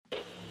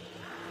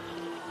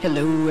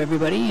Hello,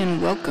 everybody,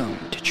 and welcome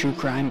to True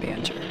Crime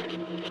Banter,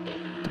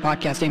 the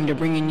podcast aimed at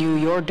bringing you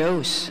your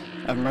dose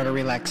of murder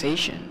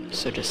relaxation.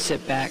 So just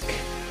sit back,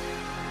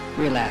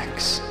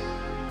 relax,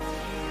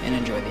 and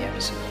enjoy the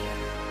episode.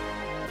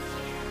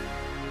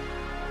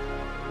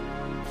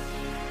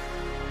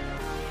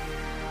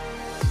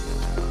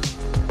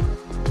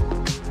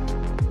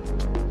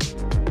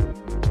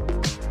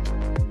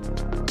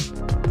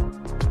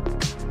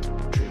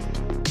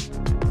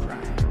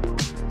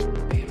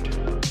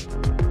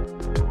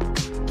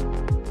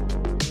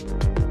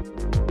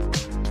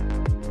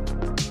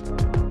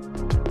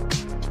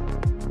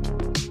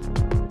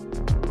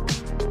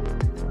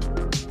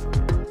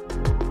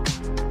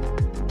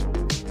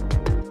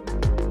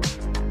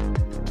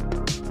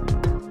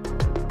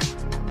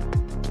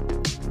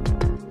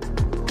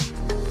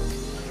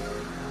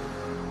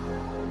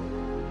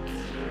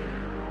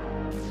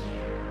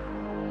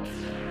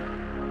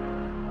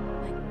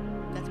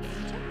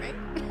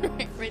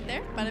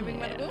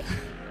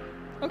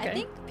 I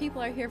think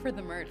people are here for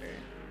the murder,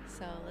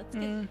 so let's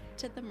get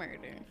to the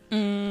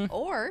murder.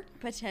 Or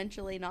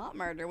potentially not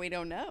murder, we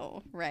don't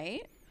know,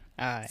 right?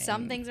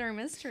 Some things are a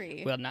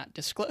mystery. Will not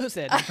disclose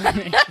that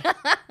information.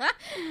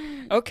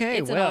 Okay,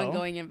 it's an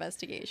ongoing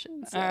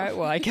investigation. So. All right,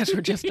 well, I guess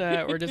we're just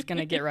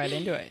gonna get right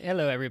into it.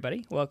 Hello,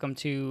 everybody. Welcome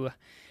to,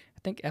 I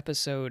think,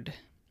 episode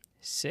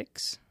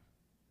 6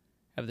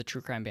 of the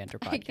True Crime Banter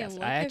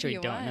podcast. I actually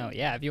don't know.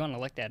 Yeah, if you want to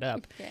look that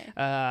up. Okay.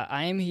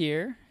 I am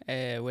here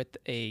with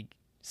a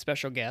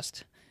special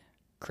guest,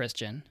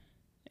 Christian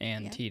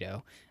and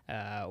Tito.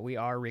 We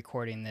are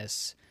recording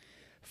this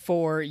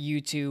for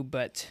YouTube,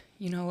 but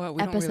you know what?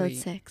 We don't really...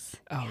 Episode 6.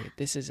 Oh,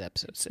 this is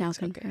episode 6. Now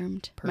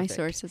confirmed. Okay. My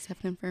sources have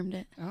confirmed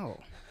it. Oh,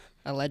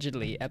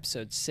 allegedly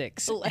episode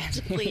 6.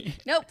 Allegedly.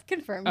 Nope,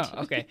 confirmed.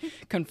 Oh, okay.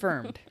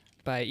 Confirmed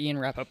by Ian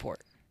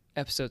Rappaport.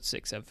 Episode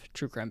 6 of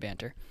True Crime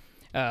Banter.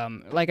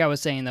 Like I was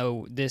saying,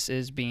 though,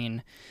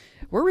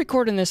 we're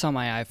recording this on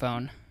my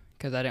iPhone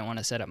because I didn't want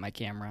to set up my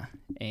camera.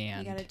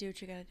 And you gotta do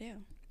what you gotta do.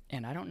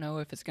 And I don't know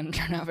if it's gonna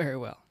turn out very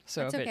well.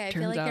 So it's if okay. it I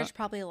turns feel like out, there's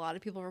probably a lot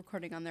of people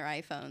recording on their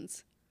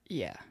iPhones.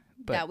 Yeah,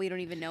 that we don't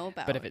even know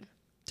about. But if it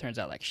turns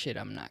out like shit,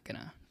 I'm not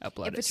gonna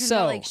upload it. If it turns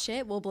out like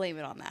shit, we'll blame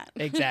it on that.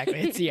 Exactly,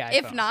 it's the iPhone.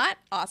 If not,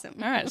 awesome.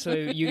 All right, so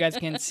you guys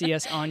can see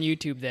us on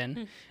YouTube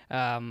then.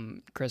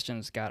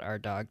 Christian's got our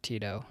dog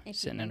Tito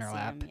sitting in her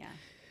lap. Yeah.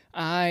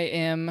 I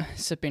am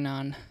sipping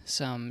on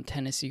some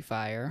Tennessee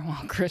Fire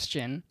while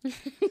Christian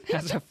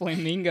has a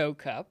Flamingo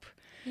cup.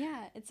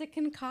 Yeah, it's a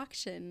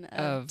concoction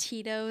of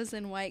Tito's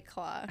and White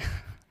Claw.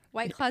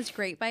 White Claw's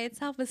great by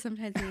itself, but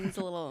sometimes it needs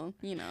a little,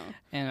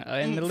 And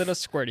a little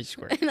squirty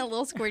squirt. And a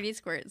little squirty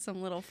squirt,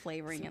 some little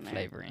flavoring in there.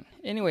 Flavoring.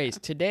 Anyways,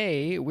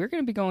 today we're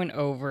going to be going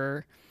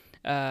over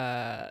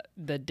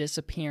the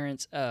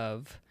disappearance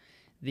of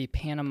the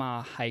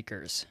Panama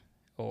hikers,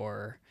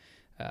 or...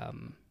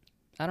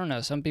 I don't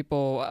know. Some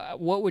people,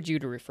 what would you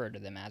refer to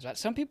them as?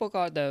 Some people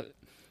call it the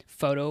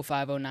Photo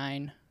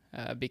 509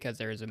 because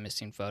there is a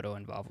missing photo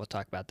involved. We'll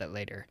talk about that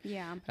later.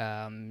 Yeah.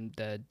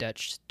 The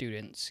Dutch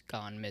students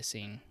gone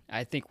missing.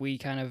 I think we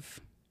kind of,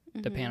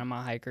 the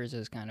Panama hikers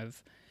is kind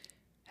of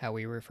how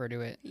we refer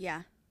to it.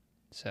 Yeah.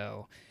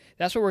 So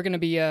that's what we're going to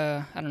be,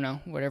 I don't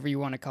know, whatever you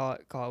want to call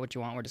it what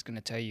you want. We're just going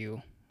to tell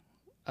you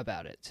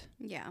about it.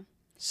 Yeah.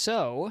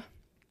 So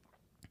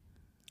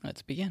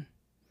let's begin.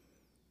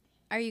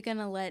 Are you going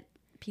to let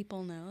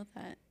people know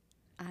that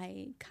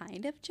I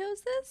kind of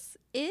chose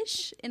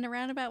this-ish in a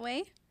roundabout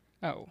way?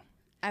 Oh.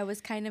 I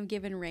was kind of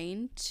given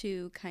rein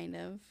to kind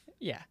of...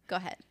 Yeah. Go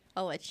ahead.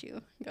 I'll let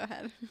you. Go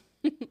ahead.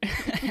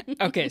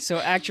 Okay, so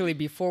actually,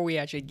 before we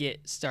actually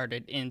get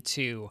started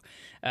into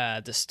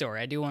the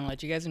story, I do want to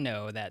let you guys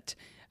know that,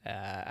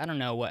 I don't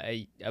know,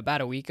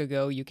 about a week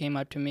ago, you came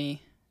up to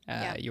me.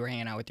 You were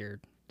hanging out with your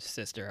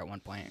sister at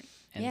one point.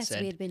 And yes,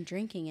 we had been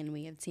drinking and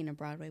we had seen a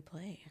Broadway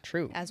play.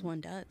 True. As one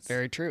does.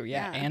 Very true,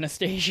 yeah.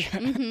 Anastasia.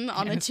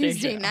 On a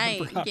Tuesday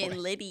night, getting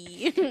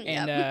litty.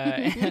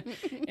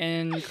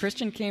 And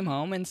Christian came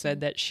home and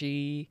said that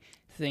she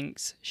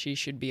thinks she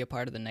should be a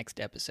part of the next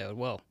episode.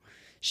 Well,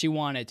 she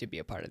wanted to be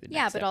a part of the next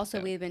episode. Yeah, but also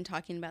we've been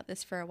talking about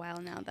this for a while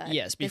now, that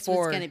this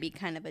was going to be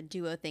kind of a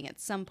duo thing at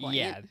some point.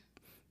 Yeah.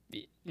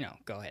 No,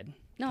 go ahead.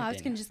 No, I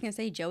was just going to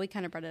say, Joey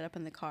kind of brought it up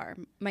in the car.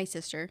 My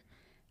sister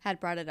had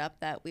brought it up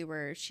that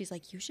she's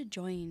like, you should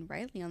join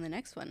Riley on the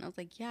next one. I was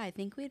like, yeah, I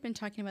think we had been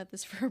talking about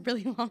this for a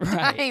really long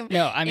time.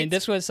 No, I mean,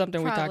 this was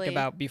something we talked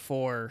about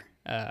before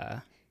I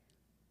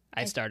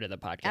started the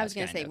podcast. I was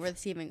going to say, where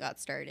this even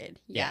got started.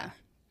 Yeah.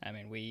 I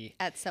mean, we...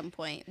 At some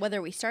point.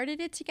 Whether we started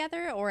it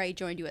together or I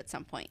joined you at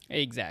some point.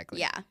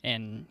 Exactly. Yeah.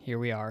 And here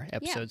we are,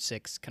 episode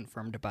 6,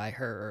 confirmed by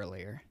her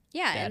earlier.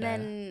 Yeah, and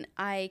then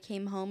I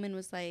came home and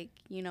was like,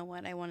 you know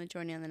what, I want to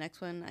join you on the next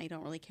one. I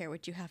don't really care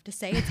what you have to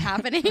say. It's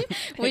happening,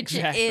 which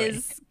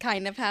is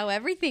kind of how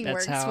everything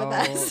works with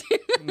us.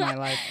 My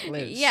life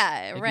lives.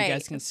 Yeah, if right. you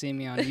guys can see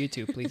me on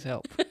YouTube, please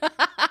help.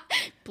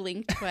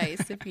 Blink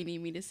twice if you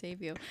need me to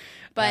save you.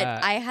 But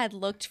I had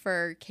looked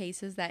for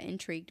cases that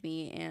intrigued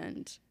me,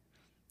 and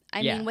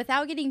I mean,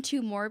 without getting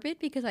too morbid,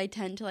 because I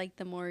tend to like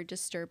the more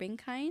disturbing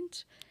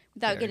kind,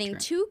 without getting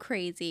too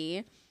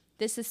crazy,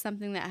 this is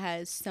something that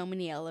has so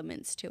many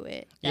elements to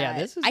it. Yeah,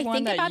 this is I one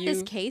think that about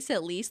this case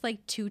at least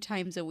like 2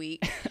 times a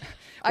week.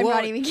 I'm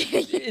not even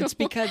kidding you. It's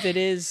because it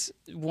is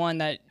one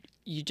that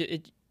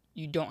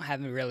you don't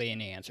have really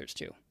any answers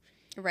to.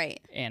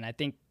 Right. And I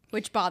think...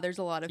 Which bothers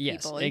a lot of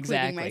people,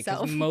 including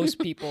myself. Most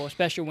people,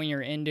 especially when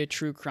you're into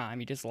true crime,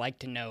 you just like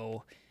to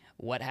know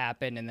what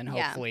happened and then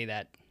hopefully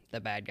that the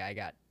bad guy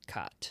got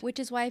caught. Which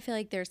is why I feel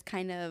like there's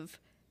kind of...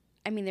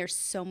 I mean, there's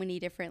so many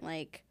different,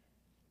 like...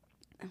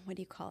 What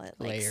do you call it?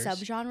 Like layers.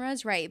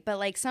 Subgenres, right? But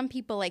like some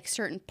people like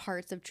certain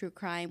parts of true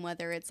crime,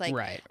 whether it's like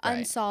right.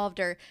 unsolved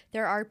or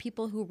there are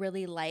people who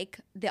really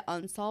like the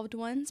unsolved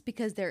ones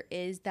because there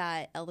is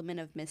that element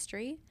of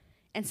mystery.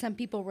 And some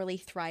people really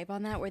thrive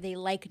on that where they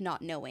like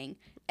not knowing.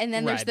 And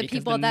then there's the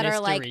people that are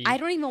like, I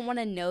don't even want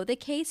to know the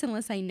case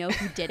unless I know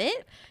who did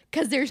it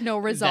because there's no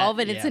resolve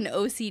and it's an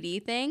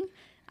OCD thing.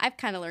 I've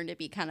kind of learned to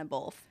be kind of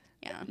both.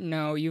 Yeah.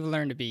 No, you've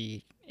learned to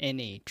be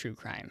any true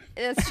crime.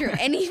 That's true.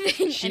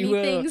 Anything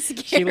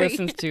scary. She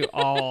listens to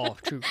all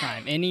true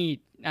crime.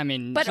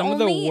 But some of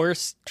the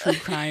worst true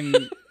crime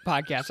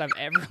podcasts I've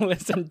ever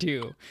listened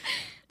to.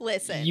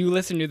 Listen. You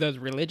listen to those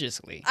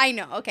religiously. I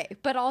know. Okay.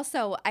 But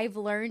also, I've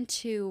learned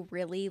to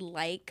really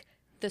like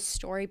the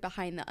story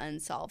behind the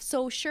unsolved.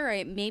 So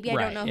sure, maybe I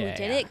don't know who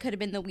did it. Could have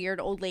been the weird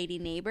old lady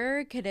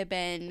neighbor. Could have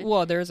been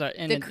there's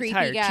the creepy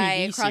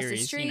guy TV across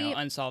series, the street.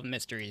 Unsolved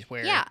Mysteries,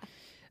 where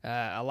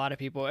a lot of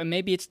people, and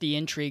maybe it's the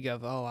intrigue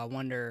of, I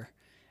wonder,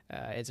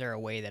 is there a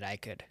way that I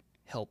could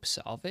help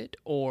solve it?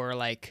 Or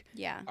like,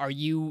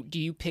 do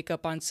you pick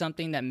up on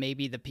something that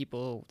maybe the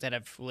people that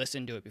have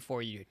listened to it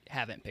before you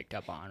haven't picked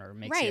up on, or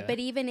makes but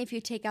even if you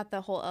take out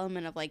the whole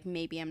element of like,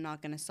 maybe I'm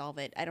not going to solve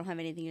it, I don't have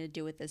anything to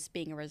do with this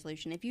being a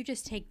resolution. If you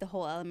just take the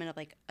whole element of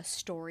like a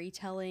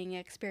storytelling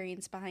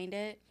experience behind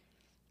it,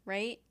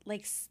 right?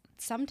 Like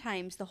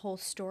sometimes the whole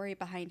story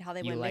behind how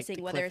they went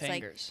missing, whether it's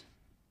like...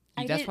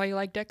 That's why you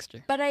like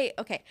Dexter. But I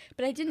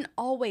didn't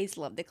always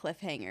love the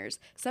cliffhangers.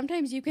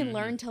 Sometimes you can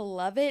learn to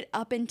love it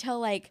up until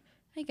like,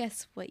 I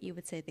guess what you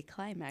would say the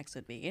climax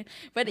would be.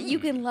 But you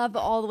can love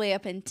all the way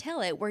up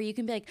until it, where you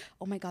can be like,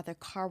 oh my God, their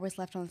car was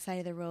left on the side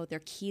of the road.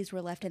 Their keys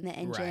were left in the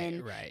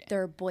engine. Right.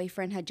 Their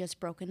boyfriend had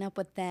just broken up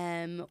with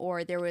them.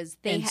 Or there was,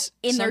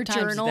 in their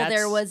journal,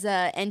 there was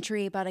a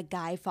entry about a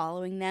guy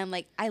following them.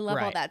 Like, I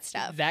love all that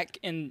stuff. That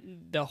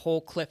and the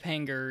whole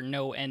cliffhanger,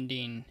 no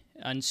ending,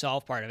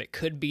 unsolved part of it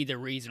could be the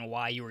reason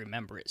why you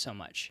remember it so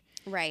much.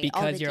 Right.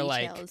 Because all the you're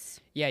details.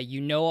 like,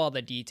 you know all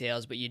the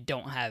details, but you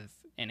don't have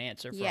an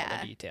answer for all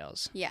the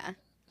details. Yeah.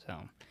 So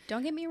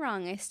don't get me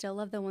wrong, I still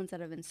love the ones that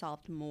have been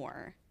solved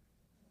more.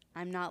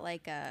 I'm not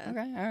like a...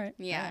 Okay, all right.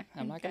 Yeah. All right.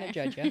 I'm not going to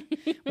judge you.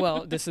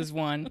 Well, this is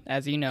one,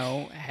 as you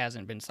know,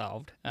 hasn't been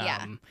solved.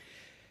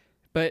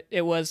 But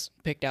it was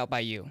picked out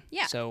by you.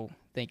 Yeah. So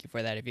thank you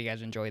for that. If you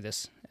guys enjoy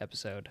this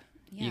episode,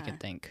 you can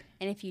thank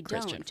And if you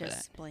Christian don't,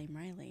 just blame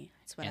Riley.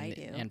 That's what I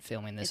do. And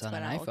filming this on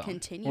an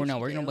iPhone. We're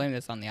going to blame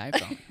this on the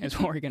iPhone. Is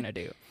what we're going to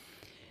do.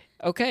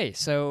 Okay,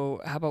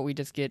 so how about we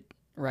just get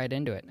right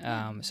into it?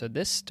 So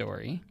this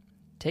story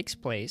takes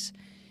place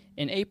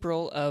in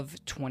April of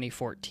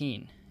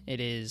 2014. It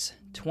is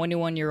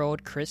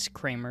 21-year-old Kris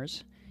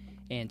Kremers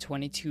and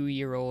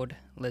 22-year-old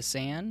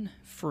Lisanne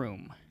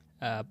Froon,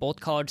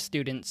 both college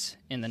students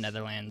in the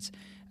Netherlands.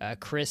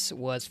 Kris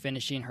was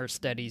finishing her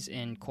studies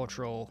in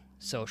cultural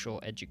social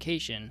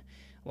education,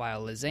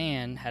 while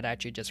Lisanne had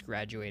actually just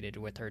graduated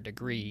with her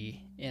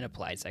degree in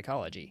applied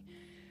psychology.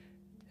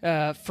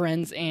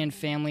 Friends and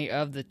family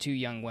of the two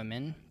young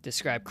women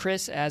describe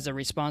Kris as a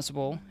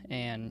responsible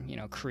and,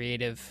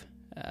 creative,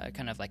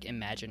 kind of like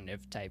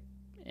imaginative type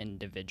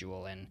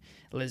individual. And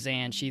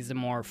Lisanne, she's the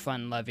more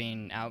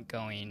fun-loving,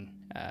 outgoing,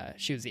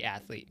 she was the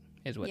athlete,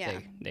 is what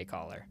they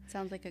call her.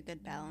 Sounds like a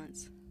good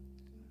balance.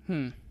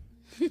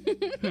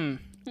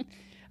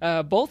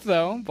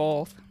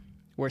 Both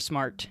were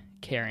smart,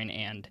 caring,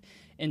 and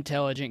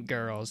intelligent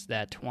girls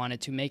that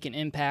wanted to make an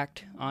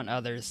impact on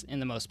others in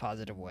the most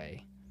positive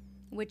way.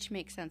 Which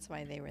makes sense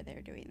why they were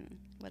there doing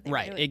what they were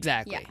doing. Right,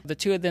 exactly. Yeah. The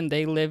two of them,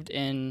 they lived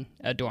in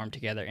a dorm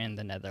together in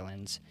the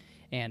Netherlands,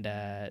 and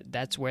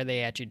that's where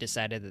they actually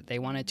decided that they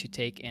wanted to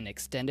take an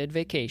extended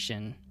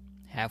vacation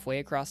halfway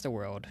across the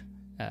world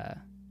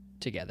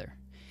together.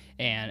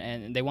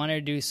 And they wanted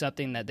to do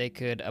something that they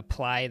could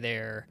apply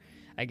their,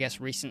 I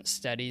guess, recent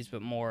studies,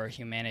 but more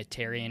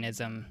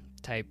humanitarianism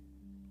type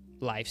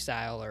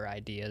lifestyle or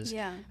ideas.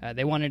 Yeah.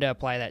 They wanted to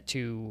apply that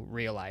to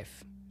real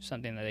life,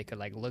 something that they could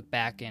like look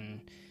back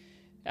and,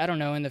 I don't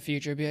know, in the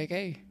future be like,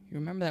 hey, you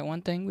remember that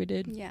one thing we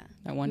did? Yeah.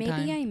 That one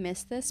time? Maybe I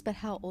missed this, but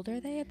how old are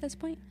they at this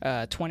point?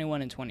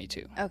 21 and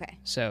 22. Okay.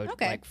 So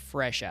like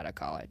fresh out of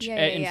college.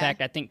 Yeah, in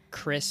fact, I think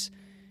Kris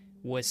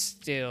was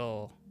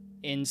still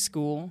in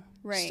school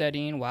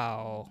studying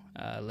while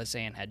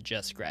Lisanne had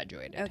just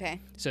graduated.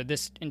 Okay. So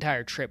this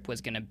entire trip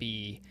was going to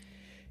be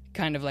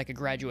kind of like a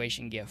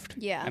graduation gift.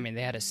 Yeah. I mean,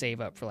 they had to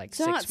save up for like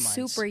so 6 not months.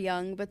 Super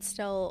young, but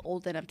still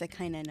old enough to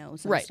kind of know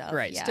some stuff.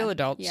 Right. Yeah. Still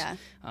adults. Yeah.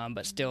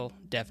 But still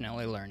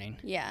definitely learning.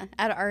 Yeah.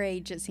 At our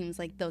age, it seems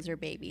like those are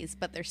babies,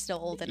 but they're still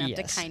old enough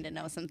to kind of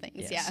know some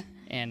things. Yes. Yeah.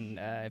 And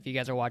if you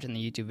guys are watching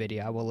the YouTube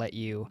video, I will let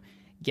you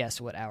guess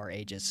what our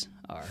ages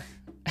are.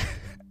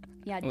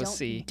 Yeah, we'll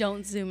see.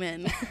 Don't zoom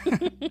in.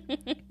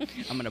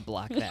 I'm gonna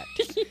block that.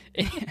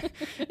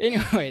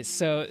 Anyways,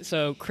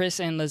 so Kris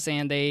and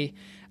Lisanne,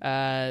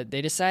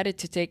 they decided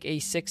to take a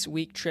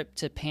 6-week trip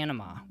to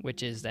Panama,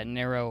 which is that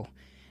narrow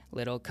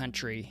little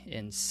country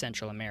in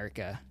Central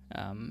America,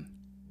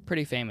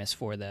 pretty famous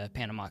for the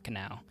Panama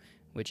Canal,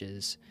 which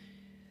is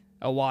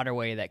a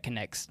waterway that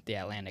connects the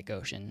Atlantic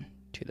Ocean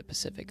to the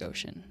Pacific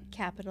Ocean.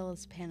 Capital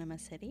is Panama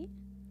City?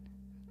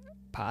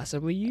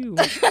 Possibly you.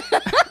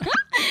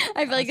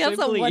 I feel like that's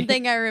the one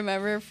thing I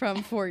remember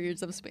from 4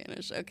 years of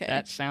Spanish. Okay.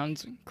 That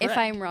sounds correct. If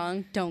I'm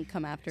wrong, don't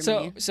come after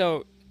me.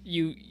 So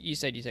you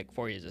said you took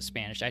 4 years of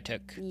Spanish. I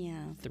took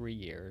 3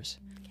 years.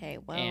 Okay,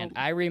 well. And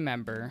I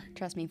remember.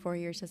 Trust me, 4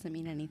 years doesn't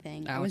mean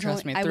anything. I was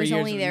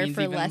only there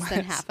for less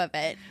than half of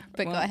it.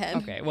 But go ahead.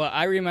 Okay, well,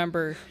 I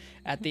remember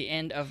at the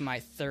end of my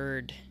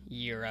 3rd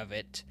year of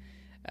it,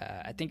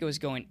 I think it was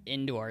going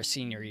into our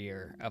senior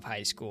year of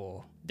high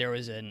school, there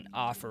was an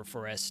offer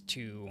for us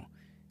to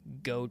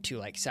go to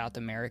like South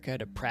America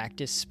to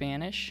practice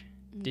Spanish.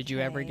 Okay. Did you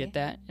ever get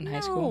that in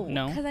high school?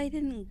 No, because I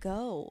didn't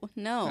go.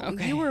 No,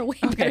 okay. You were a way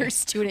better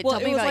student. Well,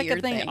 Tell me about your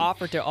thing. It was like a thing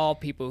offered to all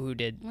people who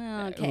did.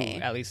 Well, okay,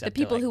 at least the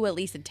people who at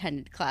least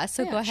attended class.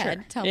 So go ahead.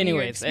 Sure. Tell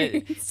Anyways, me your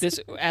experience. this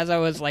as I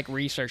was like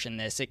researching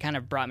this, it kind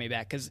of brought me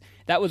back because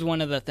that was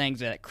one of the things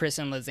that Kris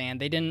and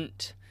Lisanne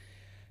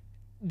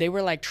they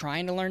were like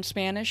trying to learn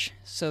Spanish,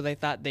 so they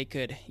thought they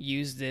could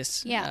use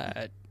this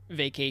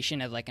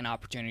vacation as like an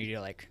opportunity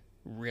to like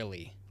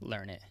really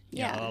learn it.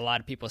 You know, a lot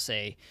of people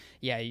say,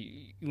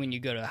 when you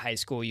go to high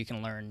school, you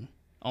can learn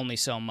only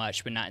so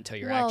much, but not until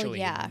you're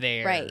actually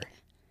there. Right.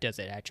 Does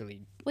it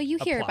actually you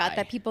hear about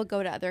that. People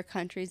go to other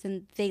countries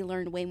and they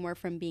learn way more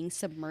from being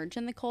submerged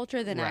in the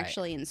culture than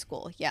actually in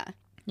school. Yeah.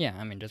 Yeah,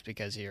 I mean, just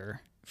because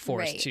you're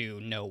forced to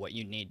know what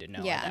you need to know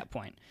at that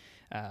point.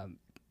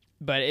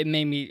 But it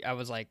made me, I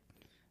was like,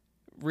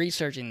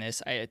 researching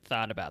this, I had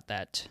thought about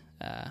that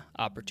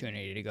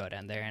opportunity to go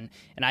down there, and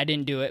I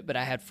didn't do it, but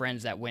I had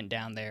friends that went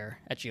down there.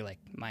 Actually, like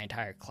my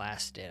entire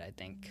class did, I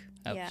think,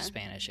 of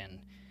Spanish, and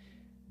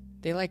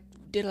they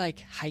did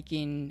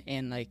hiking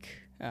and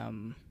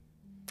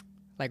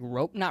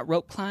not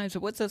rope climbs,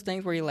 but what's those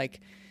things where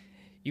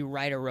you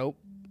ride a rope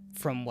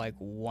from like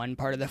one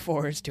part of the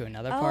forest to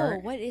another part? Oh,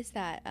 what is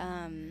that?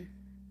 I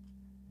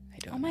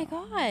don't know. My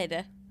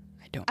God.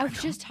 I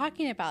was just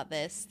talking about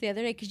this the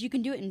other day because you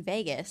can do it in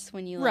Vegas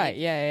when you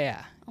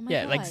yeah. Oh my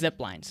God. Like zip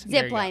lines.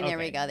 There we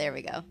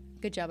go.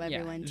 Good job,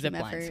 everyone. Zip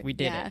lines. Effort. We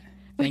did it.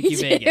 Thank you,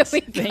 Vegas.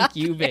 Thank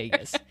you,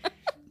 Vegas.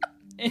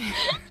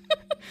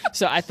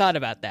 So I thought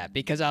about that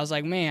because I was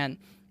like, man,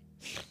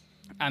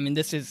 I mean,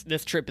 this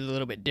trip is a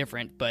little bit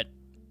different, but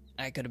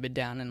I could have been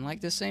down in like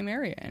the same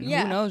area, and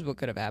who knows what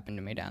could have happened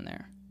to me down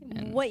there.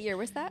 And, what year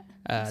was that?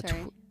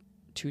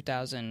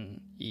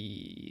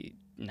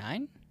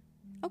 2009.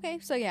 Okay,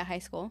 so high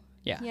school.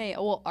 Yeah.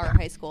 Well, our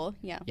high school.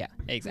 Yeah. Yeah,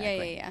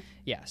 exactly.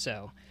 Yeah.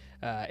 So,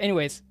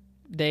 anyways,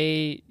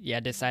 they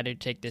decided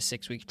to take this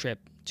 6-week trip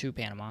to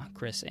Panama.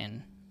 Kris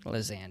and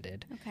Lisanne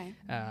did. Okay.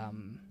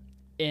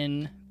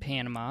 In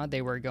Panama,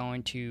 they were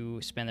going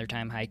to spend their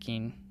time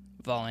hiking,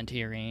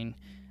 volunteering,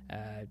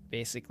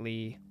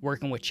 basically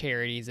working with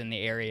charities in the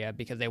area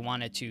because they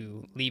wanted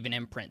to leave an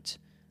imprint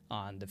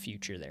on the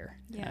future there.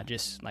 Yeah.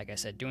 Just like I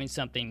said, doing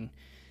something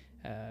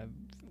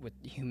with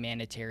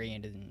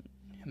humanitarian.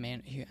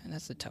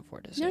 That's a tough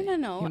word to say.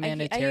 No. I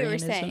get what you're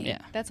saying. Yeah.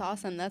 That's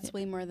awesome. That's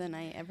way more than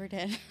I ever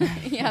did.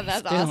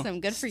 That's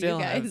awesome. Good for you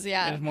guys.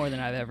 It's more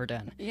than I've ever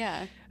done.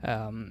 Yeah.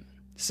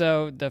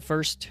 So the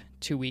first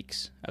 2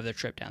 weeks of the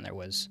trip down there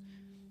was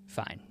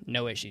fine.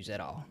 No issues at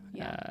all.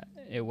 Yeah.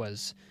 It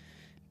was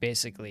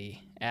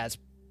basically as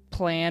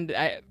planned.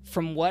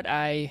 From what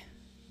I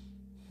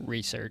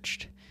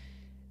researched,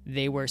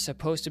 they were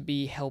supposed to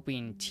be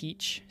helping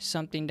teach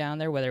something down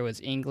there, whether it was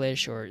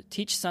English or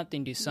teach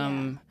something to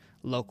some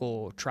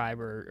local tribe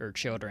or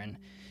children,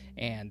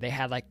 and they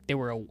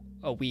were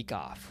a week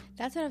off.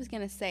 That's what I was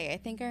gonna say. I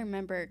think I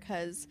remember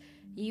because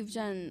you've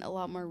done a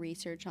lot more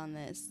research on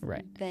this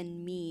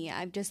than me.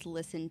 I've just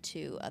listened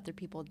to other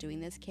people doing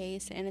this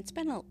case, and it's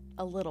been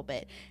a little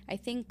bit. I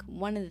think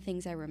one of the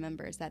things I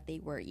remember is that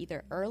they were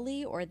either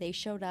early or they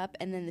showed up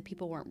and then the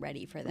people weren't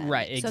ready for them.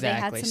 Right, exactly. So they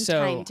had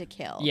some time to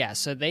kill. Yeah,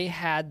 so they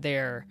had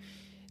their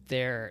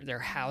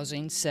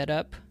housing set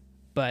up,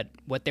 but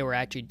what they were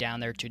actually down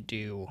there to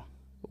do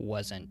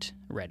wasn't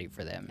ready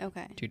for them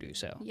to do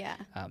so. Yeah.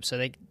 So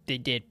they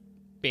did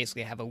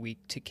basically have a week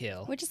to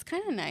kill, which is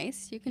kind of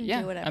nice. You can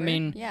do whatever. I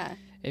mean,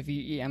 if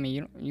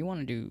you want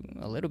to do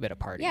a little bit of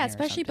partying,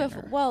 especially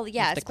before. What's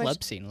the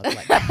club scene look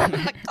like?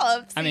 The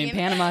club scene. I mean,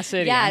 Panama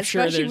City. I'm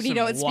sure especially there's when you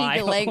don't speak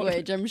the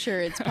language. I'm sure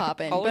it's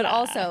popping. But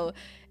also,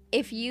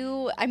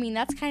 I mean,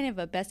 that's kind of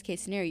a best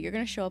case scenario. You're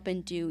going to show up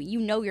and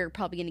you're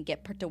probably going to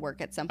get put to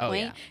work at some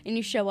point, and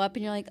you show up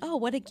and you're like, oh,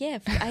 what a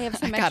gift. I have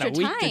some extra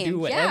time. To do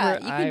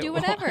whatever you can do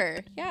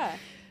whatever. Yeah.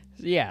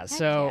 Yeah.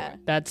 So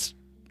that's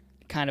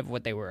kind of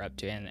what they were up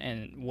to.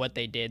 And what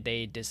they did,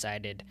 they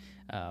decided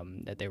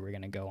that they were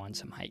going to go on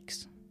some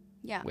hikes.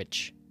 Yeah.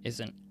 Which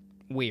isn't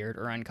weird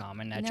or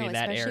uncommon. Actually,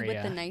 that area. Especially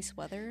with the nice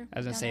weather. I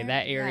was going to say,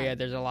 that area,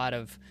 there's a lot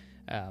of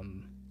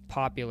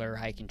popular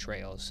hiking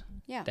trails.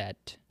 Yeah.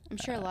 That I'm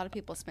sure a lot of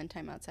people spend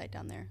time outside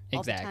down there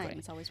all the time.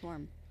 It's always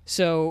warm.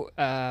 So,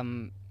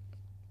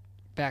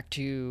 back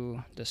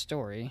to the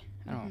story.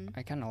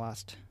 I kind of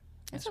lost.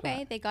 It's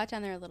okay. They got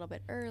down there a little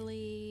bit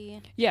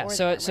early. Yeah.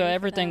 So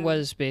everything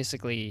was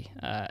basically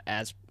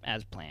as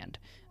planned.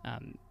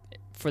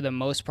 For the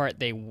most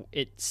part,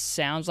 it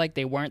sounds like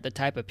they weren't the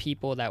type of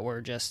people that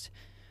were just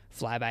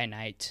fly by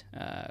night.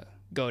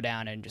 Go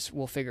down and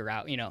we'll figure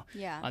out,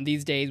 on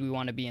these days we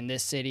want to be in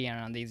this city and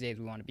on these days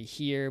we want to be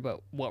here,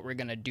 but what we're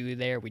going to do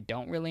there, we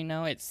don't really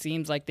know. It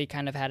seems like they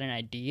kind of had an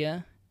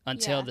idea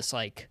until this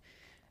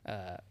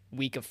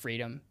week of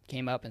freedom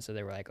came up, and so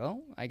they were like,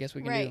 oh, I guess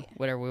we can do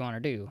whatever we want to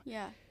do.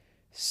 Yeah.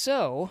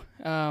 So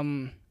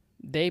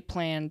they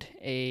planned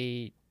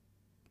a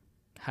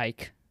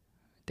hike.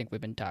 I think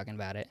we've been talking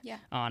about it. Yeah.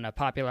 On a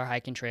popular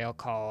hiking trail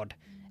called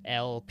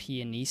El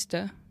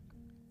Pianista.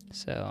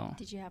 So,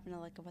 did you happen to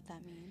look at what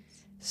that means?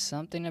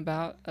 Something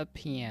about a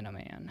piano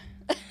man.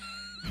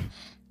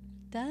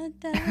 Don't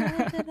do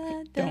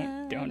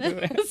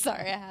it.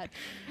 Sorry, I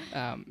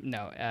had.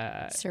 No.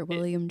 Sir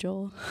William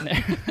Joel.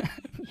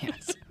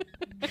 Yes.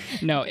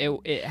 No,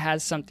 it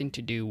has something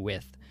to do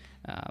with.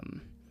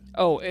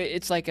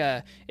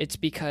 It's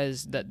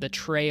because the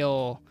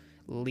trail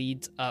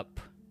leads up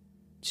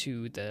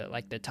to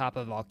the top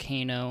of a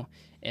volcano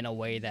in a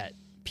way that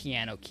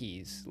piano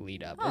keys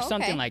lead up or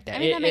something like that. I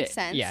mean, that makes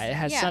sense. Yeah, it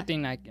has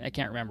something I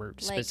can't remember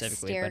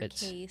specifically, but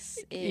it's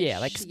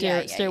like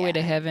Stairway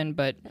to Heaven,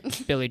 but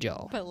Billy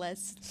Joel. But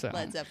less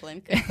Led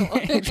Zeppelin. Cool.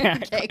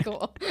 Exactly. Okay,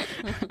 cool.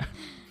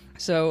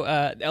 So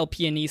El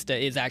Pianista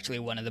is actually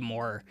one of the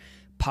more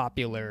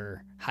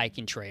popular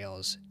hiking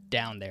trails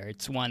down there.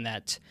 It's one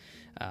that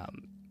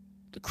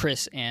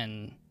Kris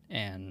and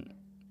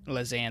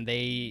Lisanne,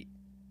 they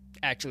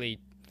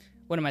actually,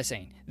 what am I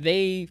saying?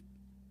 They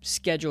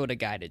scheduled a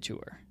guided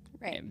tour,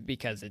 right?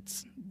 Because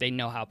they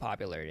know how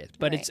popular it is.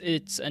 But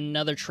it's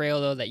another trail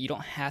though that you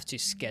don't have to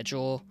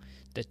schedule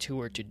the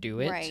tour to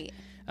do it. Right.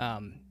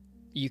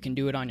 You can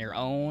do it on your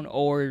own,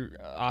 or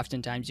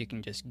oftentimes you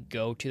can just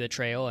go to the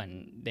trail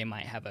and they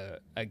might have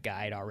a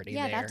guide already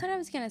there. Yeah, that's what I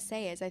was gonna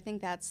say. Is I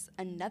think that's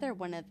another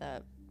one of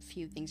the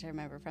few things I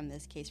remember from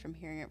this case from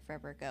hearing it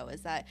forever ago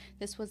is that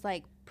this was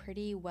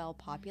pretty well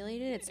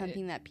populated. It's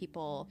something that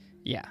people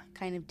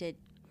kind of did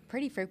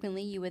pretty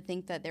frequently. You would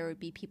think that there would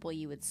be people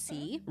you would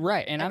see.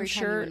 Right, and I'm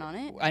sure, on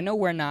it. I know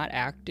we're not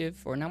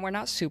active, we're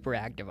not super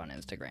active on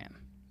Instagram.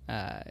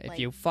 If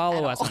you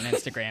follow us on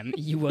Instagram,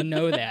 you will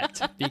know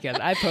that because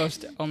I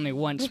post only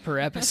once per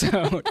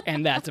episode,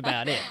 and that's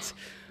about it.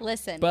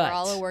 Listen, we're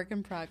all a work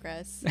in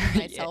progress,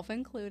 myself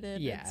included.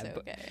 Yeah, it's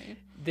okay.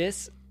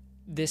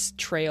 This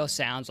trail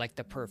sounds like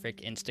the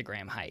perfect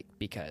Instagram hike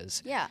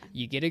because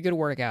you get a good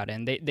workout,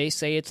 and they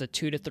say it's a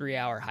 2 to 3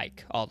 hour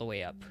hike all the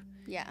way up.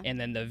 Yeah. And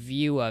then the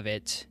view of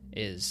it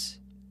is,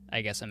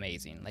 I guess,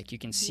 amazing. You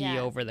can see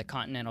over the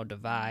Continental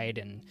Divide,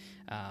 and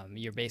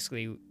you're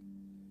basically,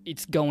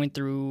 it's going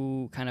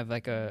through kind of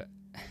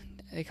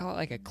they call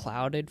it a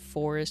clouded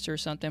forest or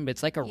something, but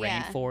it's like a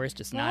rainforest.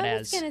 It's not as... I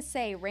was going to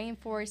say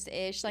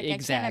rainforest-ish. Exactly. I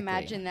can't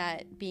imagine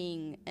that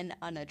being an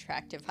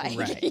unattractive hike.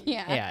 Right.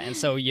 Yeah, and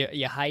so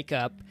you hike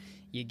up,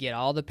 you get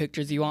all the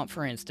pictures you want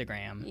for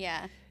Instagram.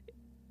 Yeah.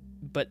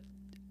 But...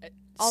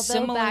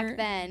 Although back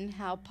then,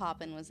 how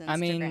poppin' was Instagram? I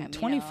mean,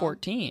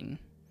 2014.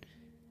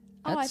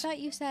 Oh, I thought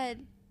you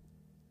said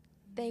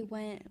they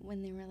went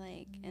when they were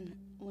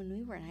when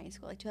we were in high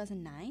school,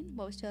 2009?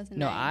 What was 2009?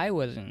 No, I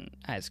was in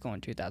high school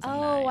in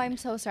 2009. Oh, I'm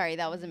so sorry.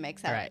 That was a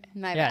mix-up. Right.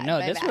 My bad.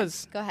 This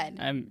was... Go ahead.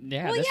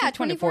 This was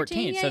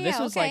 2014. So this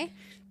was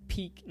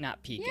peak,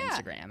 not peak Yeah.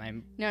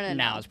 Instagram. No.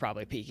 Now it's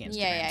probably peak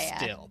Instagram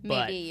still. Maybe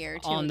but a year or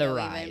two on the ago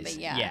rise. Even, but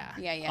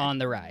yeah. On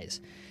the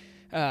rise.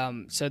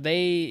 So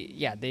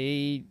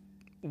they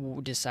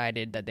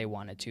decided that they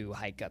wanted to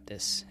hike up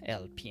this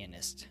El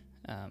Pianist.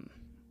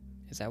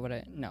 Is that what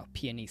No,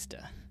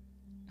 Pianista.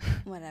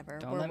 Whatever.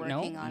 We're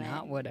working on it.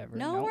 Not whatever.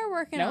 No, we're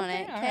working on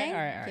it. Okay. All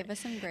right. Give us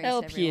some grace,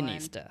 El everyone.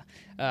 Pianista.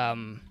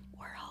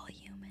 We're all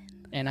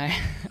human. And I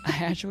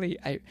actually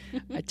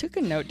took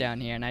a note down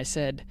here and I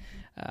said,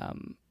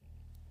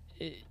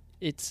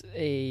 it's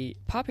a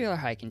popular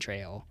hiking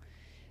trail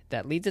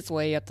that leads its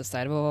way up the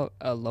side of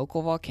a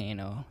local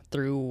volcano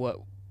through what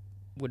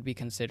would be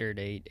considered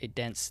a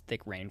dense,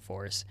 thick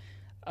rainforest,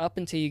 up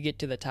until you get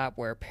to the top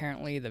where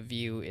apparently the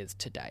view is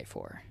to die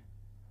for.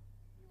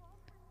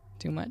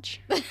 Too much?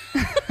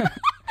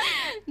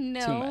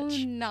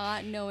 much.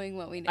 Not knowing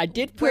what we know. I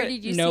did put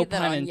no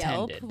pun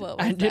intended.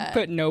 I did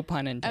put no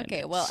pun intended.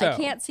 Okay, well, I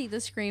can't see the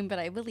screen, but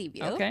I believe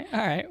you. Okay, all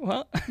right,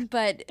 well.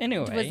 But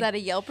anyway. Was that a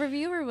Yelp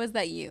review or was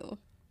that you?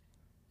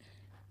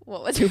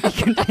 What was to be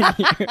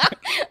continued.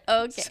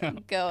 Okay,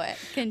 go ahead.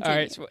 Continue. All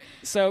right,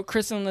 so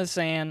Kris and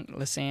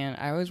Lisanne,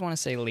 I always want to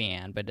say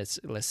Leanne, but it's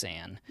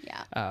Lisanne.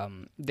 Yeah.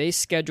 They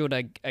scheduled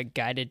a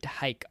guided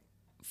hike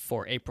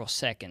for April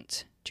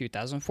 2nd,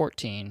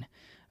 2014,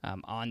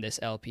 on this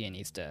El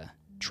Pianista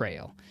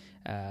trail.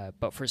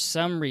 But for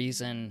some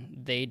reason,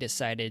 they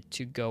decided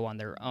to go on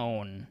their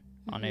own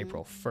on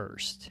April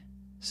 1st.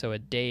 So a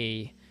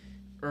day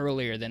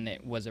earlier than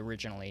it was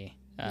originally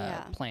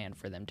planned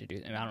for them to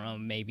do. And I don't know,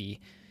 maybe,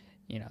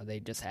 they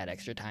just had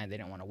extra time. They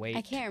didn't want to wait.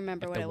 I can't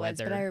remember what it was,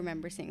 but I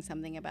remember seeing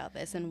something about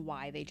this and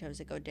why they chose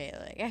to go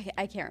day.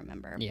 I can't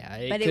remember. Yeah,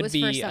 it could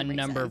be a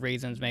number of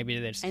reasons. Maybe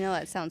I know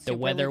that sounds super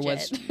the weather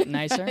legit. was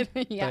nicer.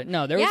 Yeah. But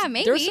no, there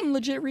were some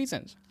legit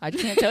reasons. I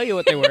can't tell you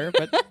what they were,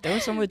 but there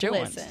were some legit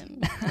ones.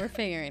 We're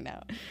figuring it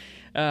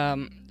out.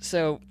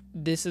 So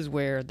this is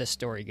where the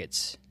story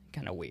gets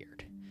kind of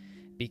weird,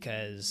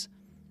 because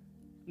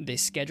they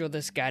scheduled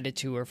this guided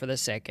tour for the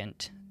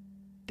 2nd.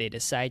 They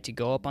decide to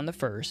go up on the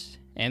 1st,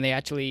 and they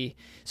actually,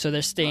 so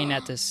they're staying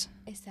at this.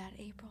 Is that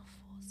April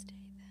Fool's Day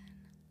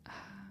then?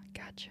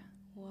 Gotcha.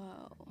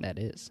 Whoa. That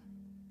is.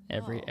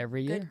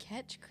 Every year. Good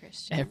catch,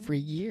 Christian. Every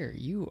year.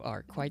 You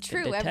are quite true.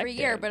 The detective. Every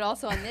year, but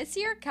also on this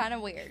year, kind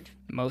of weird.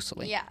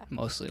 Mostly. Yeah.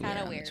 Mostly kind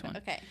of weird. On this one.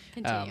 Okay,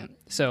 continue.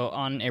 So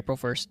on April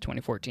 1st,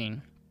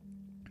 2014,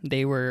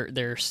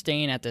 they're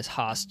staying at this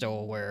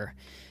hostel where,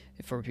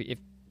 if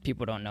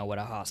people don't know what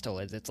a hostel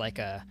is, it's like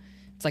a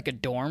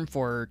dorm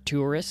for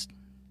tourists,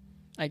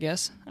 I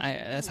guess.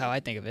 That's how I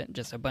think of it.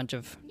 Just a bunch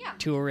of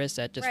tourists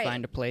that just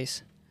find a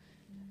place.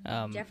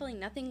 Definitely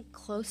nothing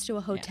close to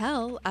a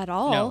hotel at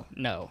all.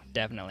 No,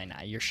 definitely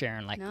not. You're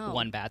sharing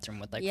one bathroom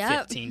with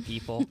 15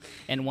 people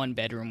and one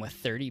bedroom with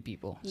 30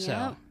 people.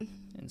 Yep.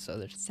 So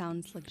there's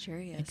sounds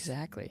luxurious.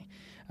 Exactly.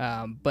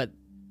 But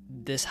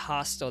this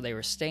hostel they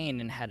were staying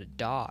in had a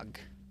dog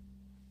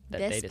that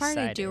they decided. This part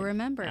I do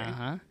remember.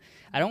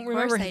 I don't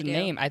remember his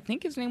name. I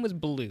think his name was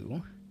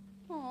Blue.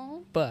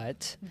 Aww.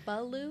 But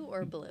Baloo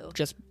or Blue?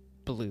 Just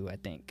Blue, I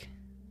think.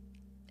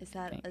 Is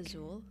that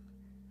Azul?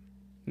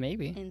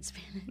 Maybe. In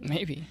Spanish.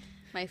 Maybe.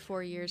 My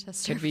 4 years has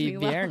served me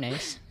well. Could be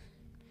Viernes.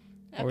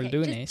 Or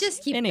Lunes.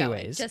 Just keep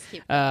Anyways, going. Just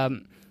keep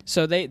going.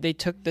 So they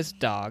took this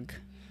dog,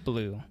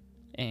 Blue,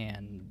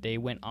 and they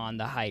went on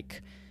the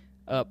hike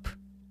up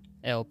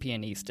El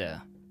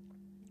Pianista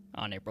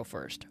on April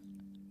 1st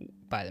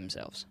by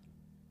themselves.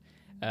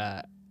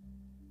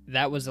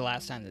 That was the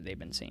last time that they've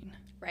been seen.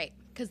 Right,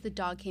 because the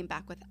dog came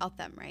back without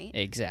them, right?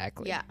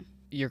 Exactly. Yeah.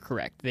 You're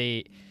correct.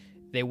 They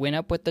went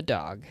up with the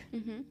dog,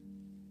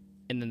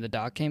 and then the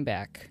dog came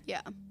back.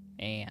 Yeah.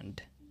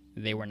 And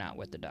they were not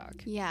with the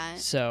dog. Yeah.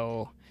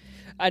 So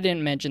I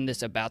didn't mention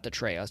this about the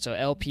trail. So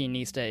El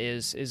Pianista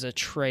is a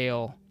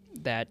trail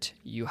that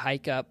you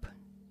hike up,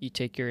 you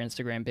take your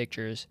Instagram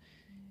pictures,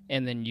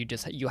 and then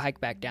you hike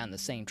back down the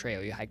same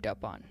trail you hiked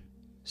up on.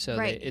 So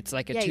it's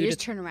like a you just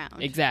turn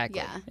around.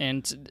 Exactly. Yeah.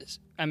 And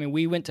I mean,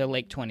 we went to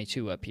Lake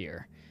 22 up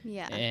here.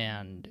 Yeah.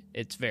 And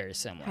it's very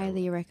similar.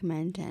 Highly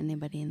recommend to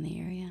anybody in the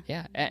area.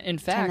 Yeah. In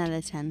fact, 10 out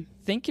of 10.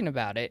 Thinking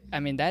about it,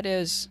 I mean, that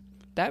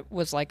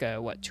was like a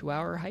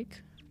 2-hour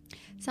hike?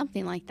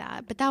 Something like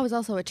that. But that was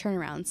also a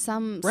turnaround.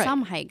 Some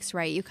hikes,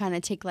 right? You kind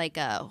of take like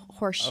a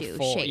horseshoe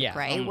shape,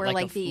 right? Where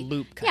like the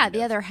loop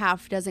the other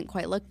half doesn't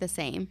quite look the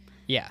same.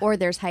 Yeah. Or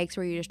there's hikes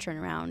where you just turn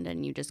around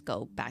and you just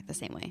go back the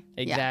same way.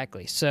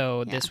 Exactly. Yeah.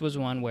 So this was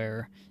one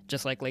where,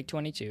 just like Lake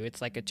 22,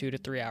 it's like a 2 to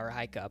 3 hour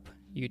hike up.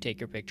 You take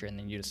your picture and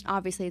then you just...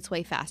 Obviously, it's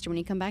way faster when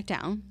you come back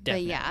down.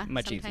 Definitely. But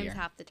much sometimes easier.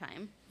 Half the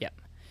time.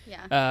 Yep.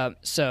 Yeah.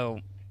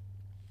 So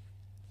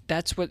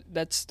that's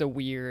the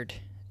weird...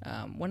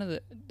 one of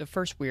the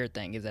first weird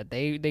thing is that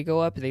they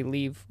go up, they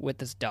leave with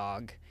this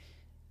dog.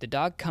 The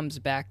dog comes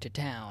back to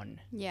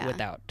town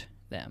without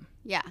them.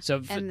 Yeah.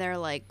 And they're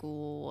like,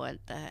 what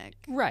the heck?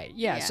 Right.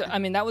 Yeah. So I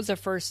mean, that was the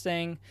first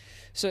thing.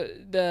 So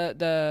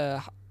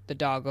the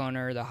dog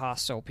owner, the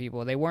hostel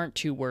people, they weren't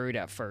too worried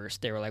at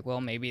first. They were like, well,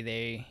 maybe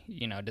they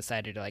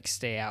decided to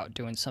stay out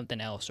doing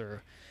something else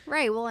or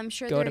right. Well, I'm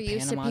sure they're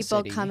used to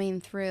people coming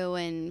through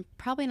and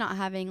probably not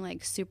having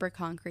super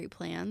concrete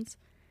plans.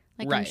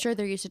 I'm sure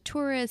they're used to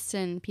tourists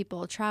and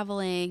people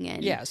traveling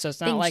and so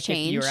it's not like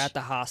if you're at the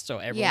hostel,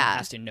 everyone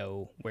has to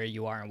know where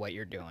you are and what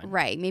you're doing.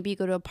 Right. Maybe you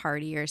go to a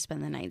party or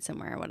spend the night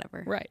somewhere or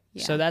whatever. Right.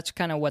 Yeah. So that's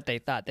kind of what they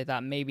thought. They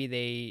thought maybe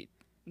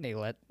they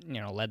led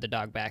the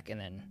dog back and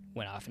then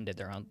went off and did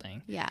their own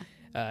thing. Yeah.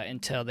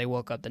 Until they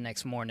woke up the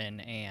next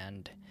morning,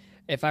 and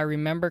if I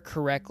remember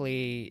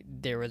correctly,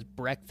 there was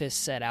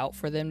breakfast set out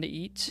for them to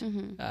eat,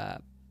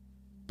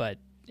 but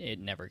it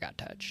never got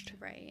touched.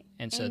 Right.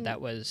 And so that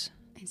was...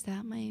 Is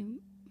that my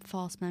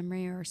false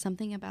memory or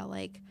something about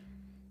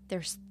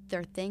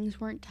their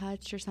things weren't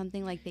touched or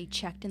something, like they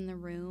checked in the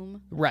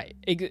room? Right.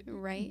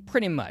 Right.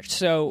 Pretty much.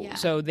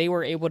 So they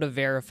were able to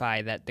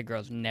verify that the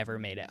girls never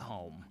made it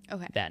home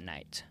that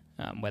night,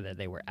 whether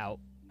they were out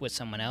with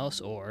someone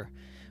else, or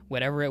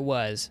whatever it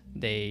was,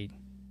 they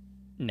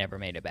never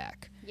made it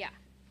back. Yeah.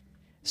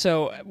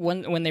 So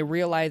when they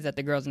realized that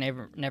the girls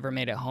never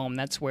made it home,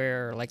 that's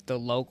where like the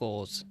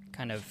locals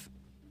kind of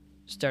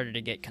started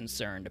to get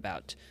concerned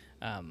about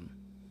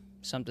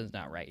something's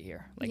not right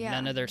here. Like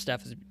none of their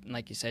stuff is,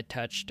 like you said,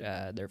 touched.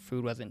 Their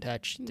food wasn't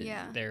touched.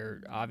 Yeah.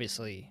 They're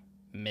obviously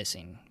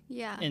missing.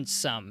 Yeah. In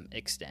some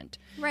extent.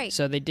 Right.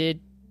 So they did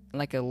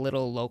like a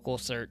little local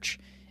search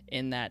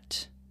in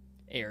that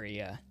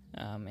area,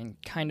 and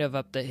kind of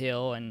up the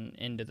hill and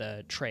into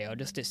the trail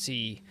just to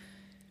see,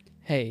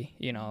 hey,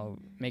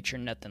 make sure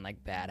nothing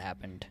like bad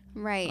happened.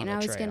 Right. And I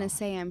was going to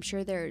say, I'm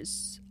sure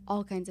there's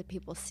all kinds of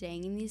people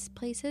staying in these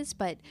places,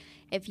 but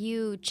if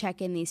you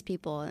check in these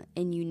people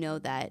and you know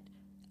that,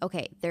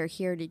 okay, they're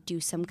here to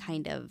do some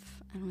kind of,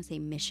 I don't want to say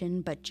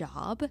mission, but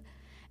job,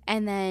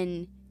 and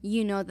then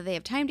you know that they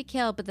have time to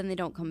kill, but then they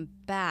don't come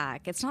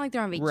back. It's not like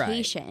they're on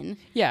vacation. Right.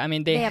 Yeah, I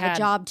mean, they have a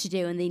job to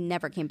do, and they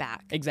never came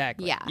back.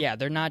 Exactly. Yeah. Yeah,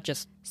 they're not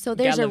just So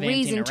there's a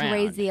reason around. to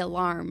raise the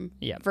alarm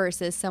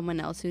versus someone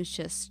else who's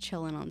just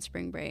chilling on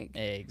spring break.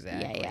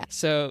 Exactly. Yeah.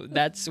 So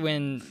that's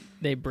when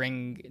they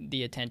bring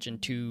the attention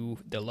to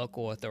the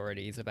local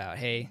authorities about,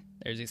 hey,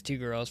 there's these two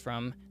girls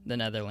from the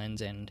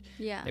Netherlands, and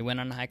they went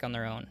on a hike on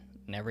their own,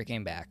 never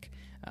came back.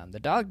 The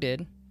dog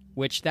did,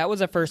 which that was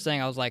the first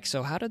thing I was like,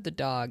 so how did the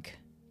dog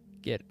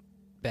get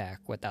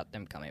back without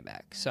them coming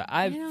back? So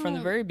from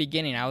the very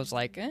beginning, I was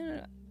like,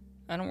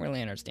 I don't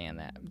really understand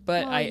that,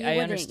 but I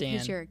understand.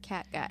 Because you're a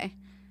cat guy.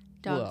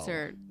 Dogs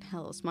are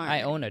hella smart.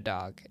 I own a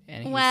dog,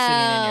 and he's sitting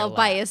in your lap.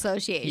 By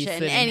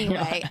association.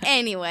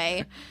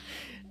 Anyway.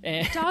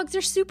 Dogs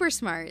are super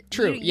smart.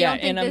 True. You don't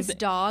think this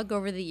dog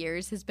over the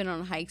years has been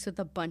on hikes with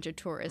a bunch of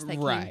tourists that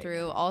came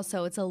through.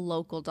 Also, it's a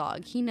local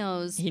dog. He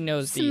knows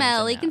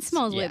smell. He can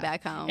smell his way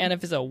back home. And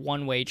if it's a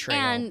one-way trail.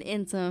 And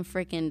it's a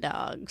freaking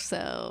dog,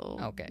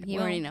 so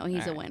you already know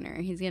he's a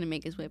winner. He's going to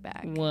make his way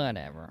back.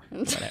 Whatever.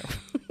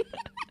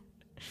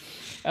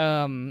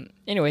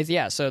 Anyways,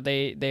 so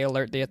they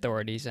alert the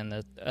authorities, and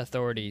the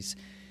authorities,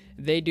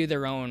 they do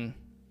their own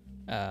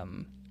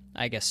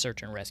I guess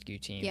search and rescue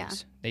teams. Yeah.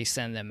 They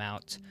send them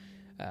out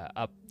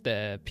up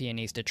the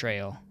Pianista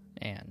Trail,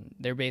 and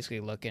they're basically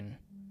looking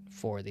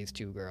for these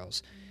two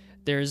girls.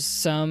 There's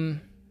some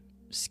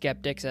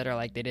skeptics that are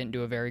like they didn't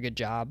do a very good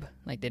job,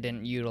 like they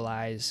didn't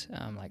utilize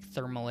like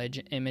thermal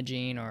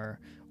imaging or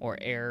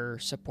air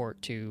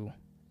support to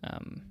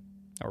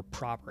or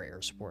proper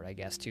air support, I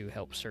guess, to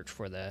help search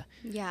for the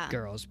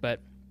girls.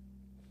 But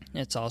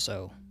it's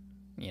also,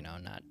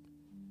 not.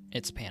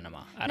 It's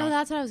Panama.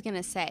 That's what I was going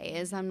to say,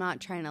 is I'm not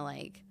trying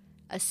to,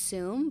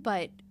 assume,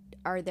 but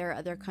are there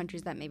other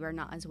countries that maybe are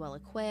not as well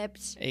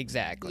equipped?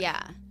 Exactly.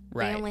 Yeah.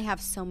 Right. They only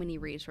have so many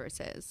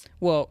resources.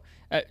 Well,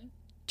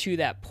 to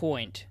that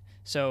point,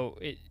 so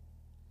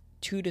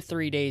 2 to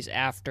 3 days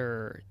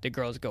after the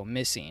girls go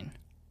missing,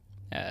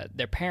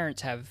 their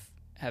parents have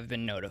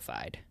been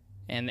notified.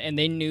 And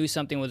they knew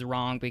something was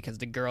wrong because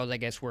the girls, I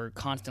guess, were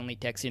constantly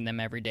texting them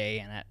every day,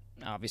 and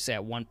obviously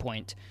at one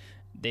point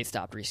they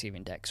stopped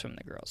receiving texts from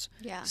the girls.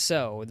 Yeah.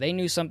 So they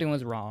knew something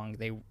was wrong.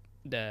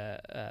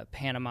 The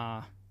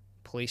Panama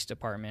Police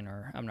Department,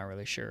 or I'm not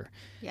really sure.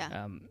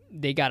 Yeah.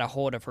 They got a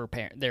hold of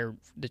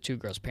the two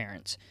girls'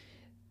 parents.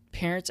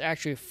 Parents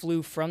actually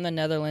flew from the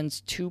Netherlands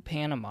to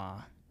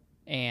Panama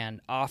and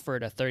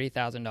offered a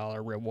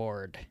 $30,000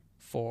 reward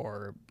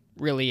for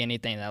really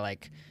anything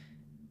that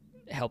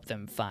helped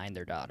them find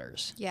their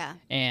daughters. Yeah.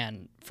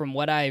 And from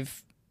what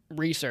I've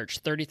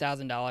research,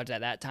 $30,000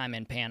 at that time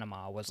in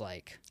Panama was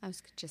I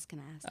was just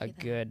gonna ask a you that.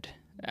 good.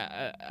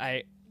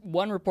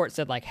 One report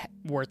said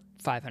worth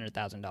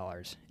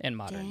 $500,000 in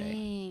modern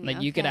day.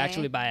 You could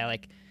actually buy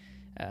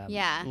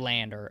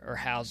land or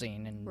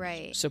housing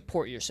and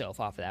support yourself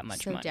off of that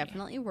much money. So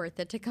definitely worth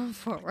it to come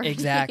forward.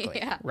 Exactly.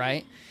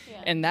 Right.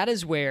 Yeah. And that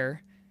is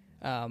where,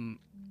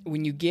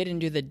 when you get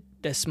into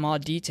the small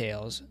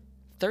details,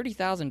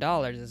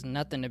 $30,000 is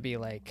nothing to be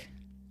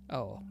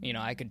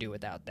I could do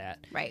without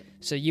that. Right.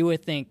 So you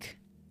would think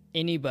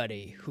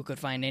anybody who could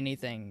find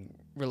anything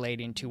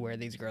relating to where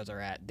these girls are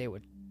at, they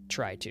would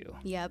try to.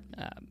 Yep.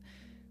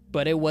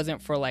 But it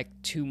wasn't for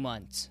 2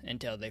 months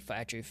until they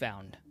actually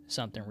found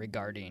something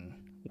regarding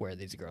where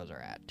these girls are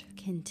at.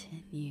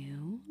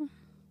 Continue.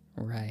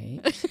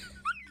 Right.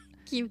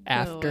 Keep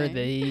After going.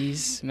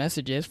 these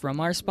messages from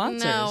our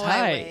sponsors. No,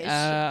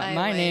 Hi.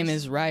 My name wish.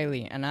 is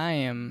Riley, and I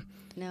am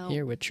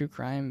here with True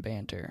Crime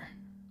Banter.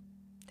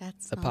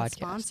 That's the not podcast.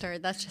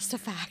 Sponsored. That's just a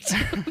fact.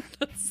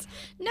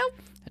 Nope.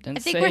 I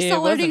think we're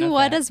still learning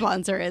what a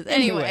sponsor is.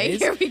 Anyway,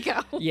 here we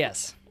go.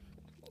 Yes.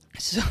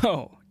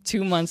 So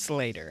 2 months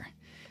later,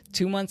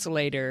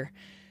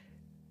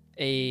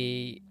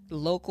 a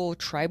local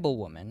tribal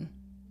woman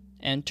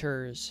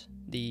enters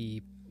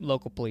the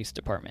local police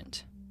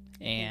department.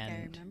 And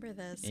I remember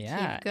this.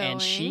 Yeah, Keep going.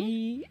 and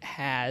she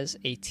has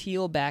a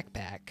teal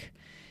backpack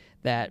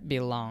that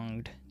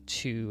belonged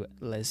to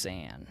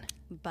Lisanne.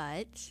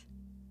 But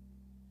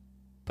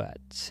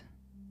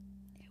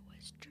it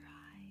was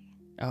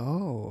dry.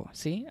 Oh,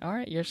 see? All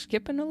right, you're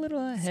skipping a little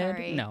ahead.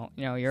 Sorry. No,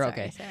 you're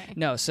okay. Sorry.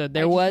 No, so I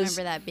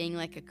remember that being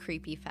like a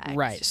creepy fact.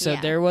 Right, so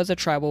there was a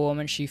tribal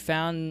woman. She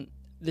found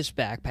this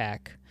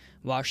backpack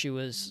while she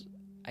was,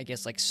 I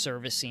guess, like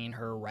servicing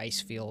her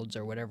rice fields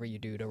or whatever you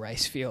do to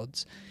rice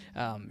fields.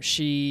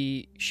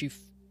 She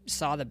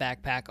saw the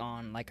backpack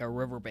on like a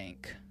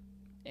riverbank,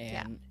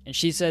 and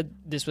she said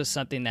this was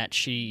something that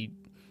she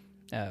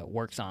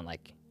works on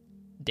like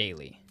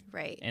daily.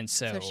 Right. And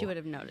so she would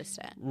have noticed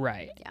it.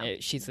 Right. Yeah.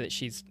 She said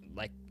she's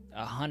like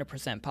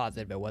 100%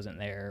 positive it wasn't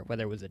there,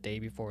 whether it was the day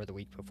before or the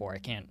week before. I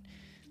can't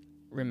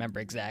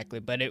remember exactly,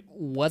 but it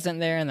wasn't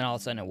there, and then all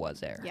of a sudden it was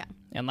there. Yeah.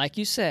 And like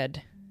you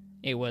said,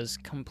 it was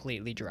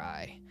completely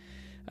dry,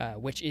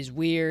 which is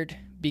weird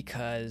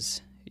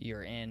because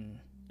you're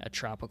in a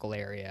tropical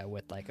area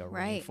with like a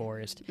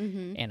rainforest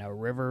and a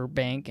river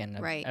bank and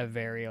a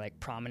very like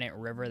prominent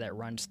river that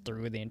runs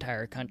through the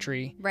entire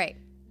country. Right.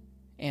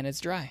 And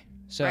it's dry.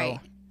 So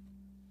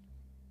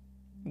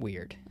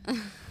weird.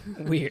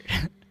 Weird.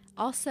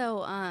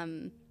 Also,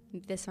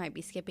 this might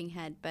be skipping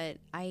ahead, but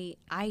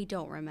I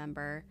don't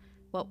remember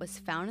what was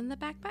found in the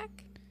backpack.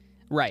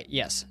 Right,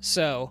 yes.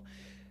 So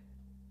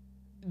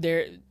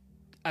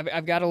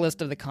I've got a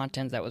list of the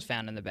contents that was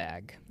found in the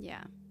bag.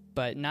 Yeah.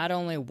 But not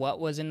only what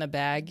was in the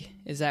bag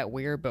is that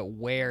weird, but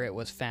where it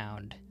was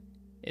found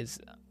is,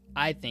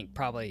 I think,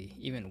 probably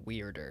even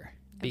weirder.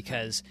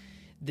 Because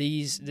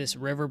this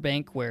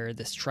riverbank where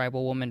this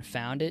tribal woman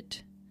found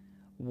it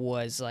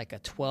was like a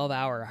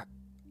 12-hour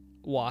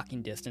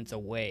walking distance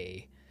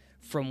away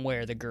from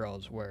where the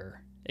girls were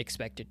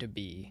expected to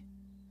be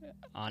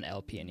on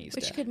El Pianista.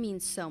 Which could mean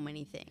so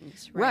many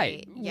things,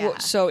 right? Yeah. Well,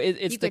 so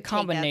it's the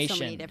combination. Take that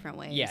so many different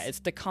ways. Yeah,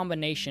 it's the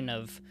combination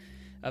of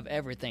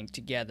everything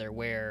together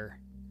where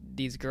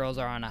these girls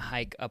are on a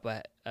hike up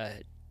a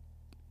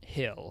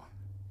hill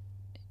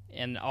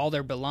and all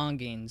their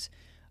belongings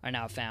are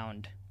now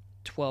found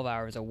 12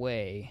 hours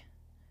away,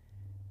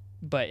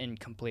 but in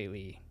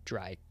completely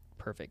dry,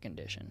 perfect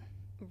condition.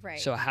 Right.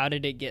 So how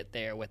did it get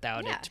there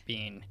without it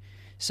being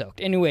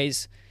soaked?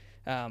 Anyways,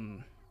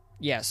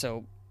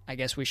 so I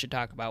guess we should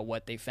talk about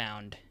what they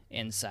found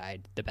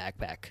inside the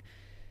backpack.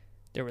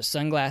 There was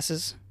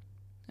sunglasses.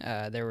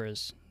 There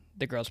was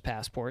the girls'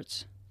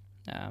 passports.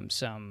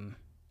 Some,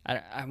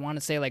 I want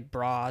to say like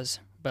bras,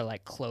 but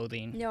like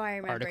clothing. No, I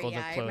remember. Articles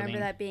of clothing. I remember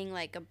that being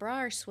like a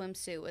bra or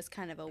swimsuit was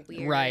kind of a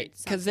weird. Right,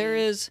 because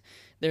there's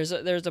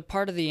a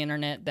part of the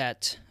internet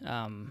that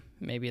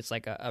maybe it's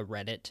like a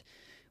Reddit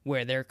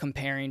where they're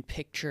comparing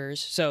pictures.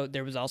 So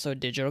there was also a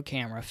digital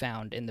camera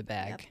found in the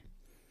bag,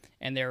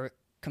 and they're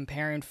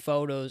comparing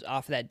photos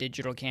off of that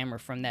digital camera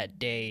from that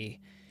day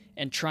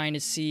and trying to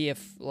see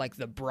if like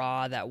the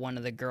bra that one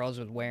of the girls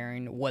was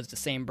wearing was the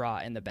same bra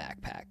in the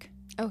backpack.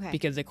 Okay.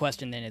 Because the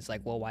question then is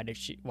like, well, why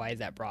is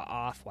that bra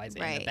off? Why is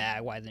it in the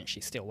bag? Why isn't she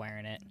still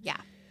wearing it? Yeah.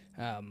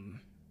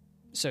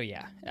 So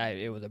yeah,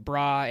 it was a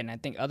bra and I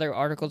think other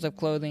articles of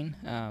clothing.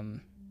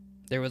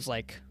 There was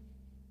like,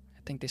 I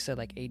think they said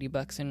like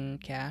 $80 in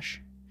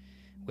cash,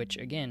 which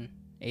again,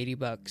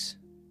 $80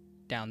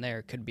 down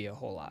there could be a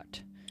whole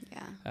lot.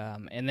 Yeah.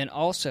 And then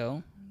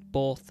also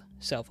both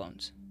cell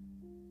phones.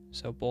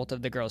 So both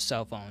of the girls'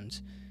 cell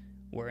phones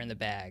were in the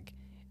bag.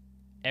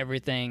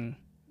 Everything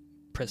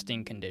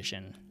pristine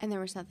condition. And there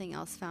was nothing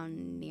else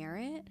found near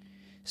it?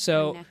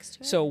 So next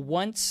to it? So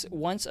once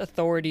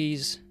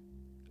authorities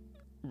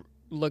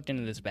looked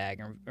into this bag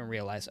and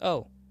realized,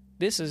 oh,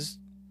 this is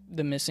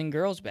the missing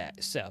girls'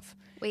 stuff.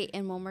 Wait,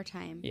 and one more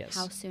time. Yes.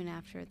 How soon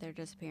after their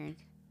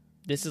disappearance?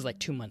 This is like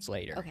 2 months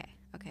later. Okay,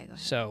 go ahead.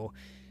 So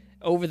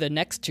over the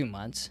next 2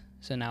 months,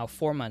 so now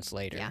 4 months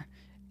later,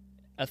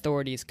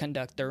 authorities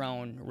conduct their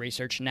own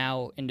research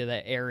now into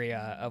the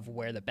area of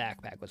where the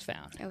backpack was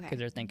found. Okay. Because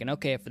they're thinking,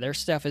 okay, if their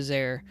stuff is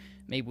there,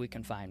 maybe we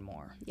can find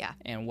more. Yeah.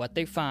 And what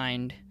they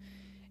find,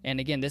 and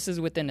again, this is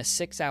within a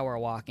 6-hour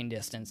walking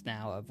distance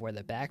now of where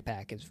the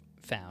backpack is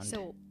found.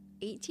 So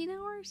 18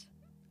 hours?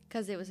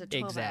 Because it was a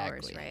 12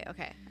 hours, right?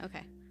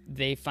 Okay.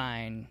 They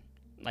find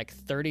like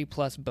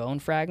 30-plus bone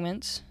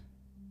fragments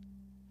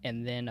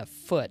and then a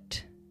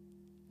foot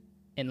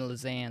in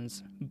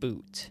Lisanne's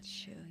boot.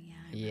 Shoe, yeah.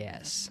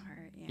 Yes.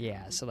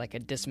 Yeah, so like a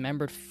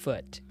dismembered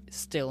foot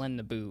still in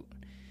the boot.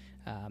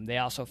 They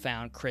also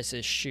found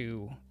Kris's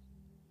shoe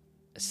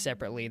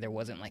separately. There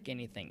wasn't like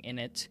anything in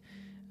it.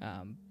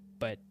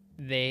 But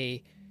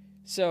they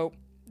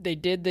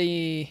did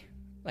the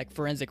like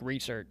forensic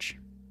research,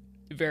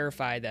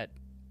 verified that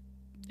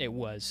it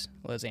was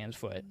Lisanne's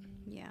foot.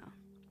 Yeah.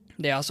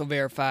 They also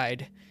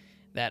verified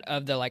that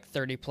of the like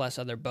 30 plus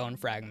other bone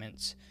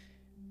fragments,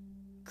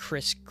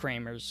 Kris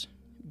Kremers'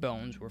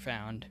 bones were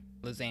found,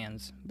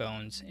 Lisanne's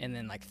bones, and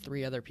then like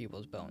 3 other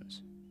people's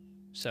bones.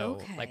 So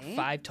like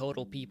 5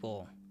 total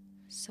people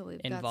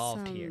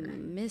involved got some here.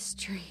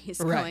 Mysteries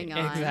going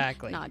on.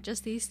 Exactly. Not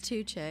just these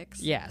 2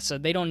 chicks. Yeah, so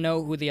they don't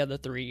know who the other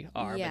 3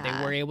 are, but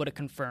they were able to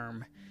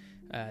confirm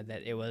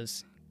that it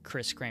was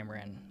Kris Kremer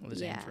and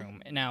Lisanne's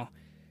room. Now,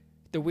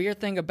 the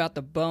weird thing about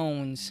the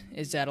bones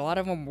is that a lot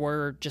of them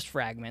were just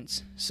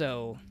fragments.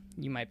 So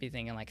you might be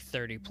thinking like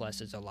 30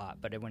 plus is a lot,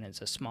 but when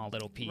it's a small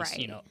little piece, right.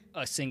 you know,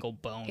 a single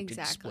bone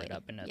could split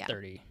up into yeah.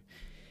 30.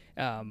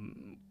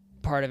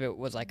 Part of it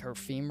was like her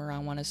femur, I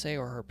want to say,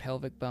 or her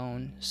pelvic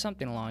bone,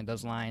 something along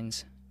those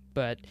lines.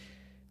 But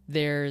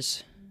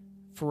there's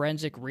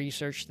forensic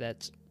research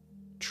that's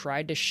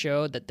tried to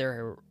show that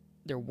there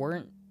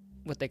weren't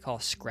what they call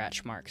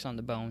scratch marks on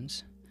the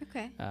bones.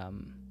 Okay.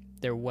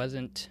 There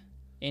wasn't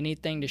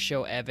anything to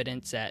show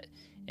evidence that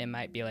it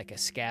might be like a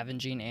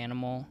scavenging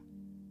animal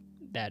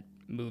that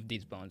moved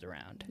these bones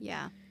around.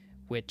 Yeah.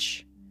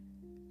 Which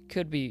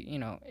could be, you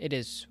know, it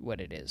is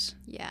what it is.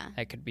 Yeah.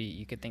 That could be,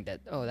 you could think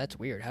that, oh, that's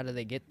weird. How did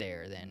they get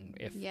there then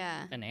if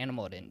an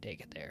animal didn't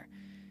take it there?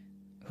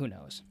 Who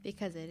knows?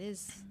 Because it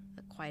is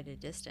quite a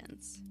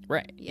distance.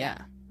 Right. Yeah.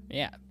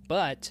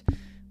 But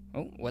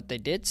what they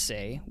did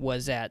say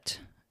was that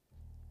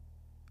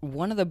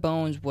one of the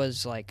bones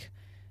was like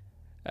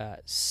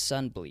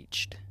sun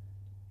bleached.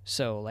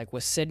 So like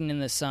was sitting in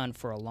the sun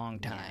for a long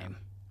time.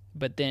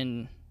 But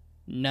then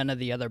none of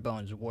the other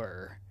bones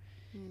were.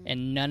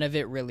 And none of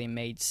it really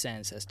made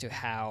sense as to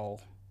how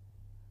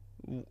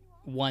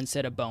one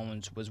set of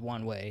bones was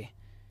one way,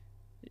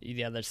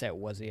 the other set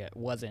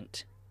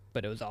wasn't,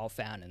 but it was all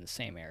found in the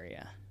same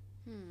area.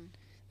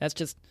 That's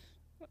just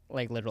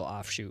like little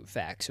offshoot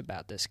facts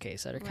about this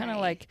case that are kind of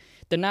like,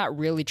 they're not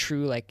really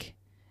true like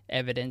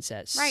evidence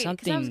that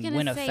something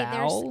went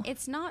afoul.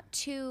 It's not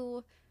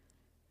too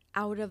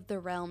out of the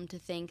realm to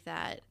think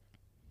that,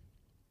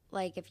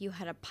 like, if you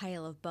had a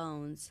pile of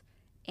bones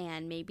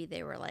and maybe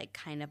they were like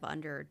kind of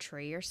under a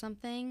tree or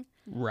something,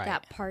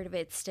 that part of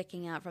it's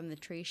sticking out from the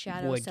tree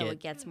shadow, it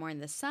gets more in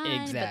the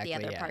sun, but the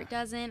other part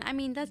doesn't. I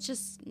mean, that's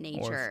just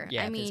nature. Or,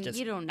 I mean,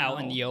 you don't know.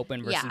 Out in the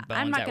open versus bones.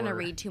 I'm not going to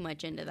read too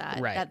much into that.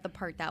 That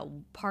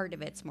part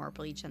of it's more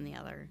bleached than the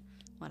other.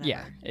 Whatever.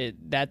 Yeah,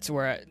 that's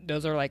where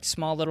those are like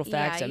small little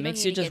facts that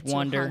makes you just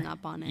wonder. Hung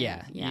up on it.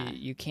 Yeah.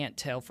 You can't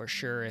tell for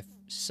sure if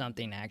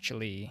something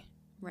actually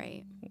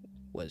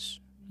was,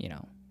 you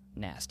know,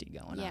 nasty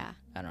going on.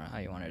 I don't know how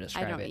you want to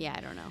describe it. I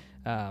don't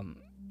know.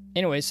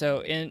 Anyway,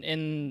 so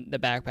in the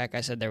backpack, I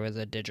said there was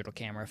a digital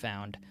camera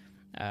found.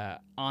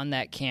 On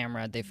that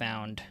camera, they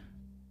found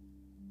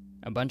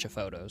a bunch of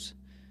photos,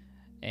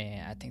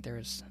 and I think there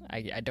was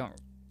I don't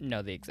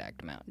know the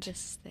exact amount. This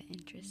is the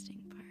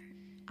interesting part.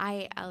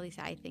 At least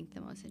I think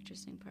the most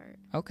interesting part.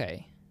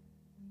 Okay.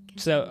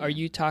 So are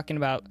you talking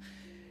about...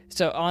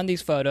 So on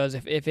these photos,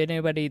 if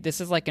anybody... This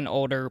is like an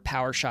older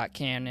PowerShot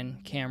Canon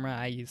camera.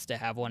 I used to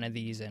have one of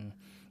these, and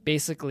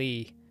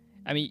basically...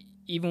 I mean,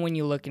 even when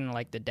you look in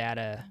like the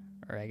data,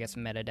 or I guess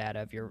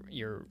metadata of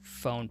your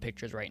phone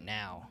pictures right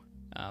now,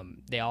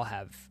 they all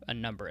have a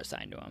number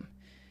assigned to them.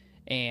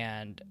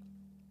 And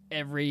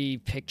every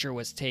picture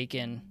was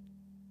taken...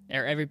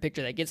 Or every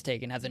picture that gets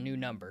taken has a new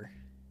number,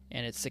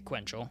 and it's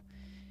sequential.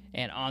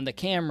 And on the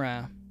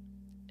camera,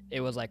 it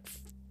was like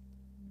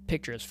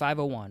pictures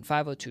 501,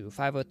 502,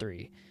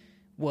 503.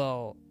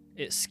 Well,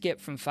 it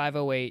skipped from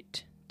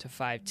 508 to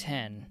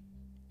 510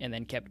 and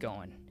then kept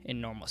going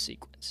in normal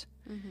sequence.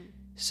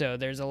 So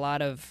there's a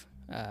lot of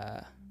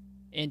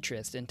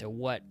interest into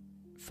what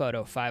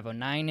photo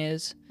 509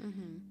 is,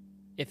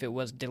 if it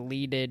was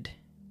deleted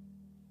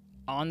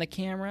on the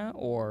camera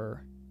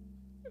or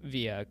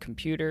via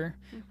computer,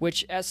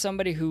 which as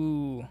somebody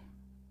who,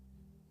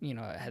 you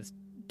know, has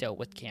dealt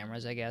with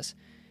cameras, I guess,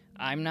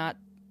 I'm not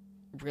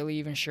really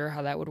even sure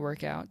how that would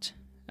work out,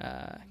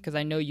 because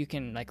I know you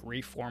can like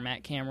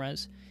reformat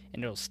cameras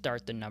and it'll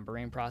start the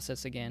numbering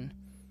process again,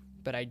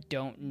 but I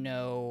don't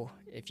know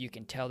if you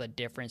can tell the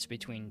difference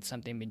between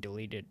something being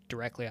deleted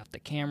directly off the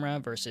camera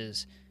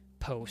versus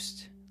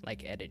post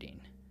like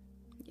editing.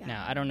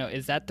 Now I don't know,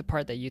 is that the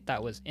part that you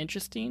thought was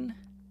interesting,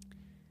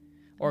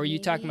 or are you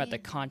talking about the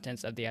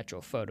contents of the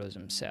actual photos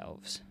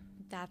themselves?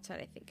 That's what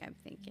I think I'm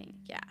thinking.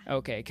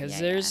 Okay, because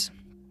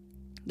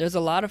there's a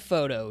lot of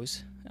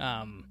photos.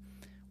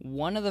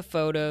 One of the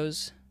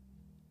photos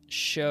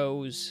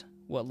shows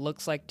what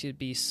looks like to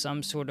be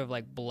some sort of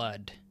like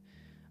blood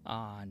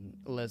on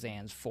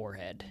Lisanne's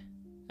forehead.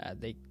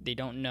 They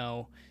don't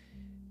know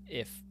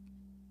if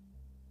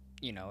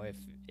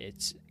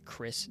it's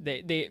Kris.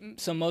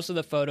 So most of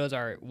the photos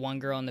are one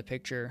girl in the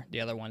picture, the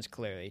other one's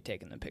clearly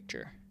taking the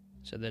picture.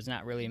 So there's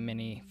not really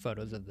many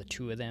photos of the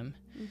two of them.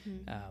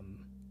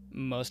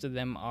 Most of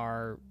them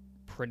are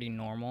pretty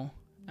normal.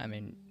 I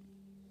mean,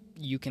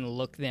 you can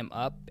look them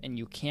up and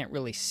you can't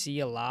really see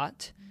a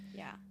lot.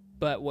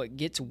 But what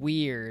gets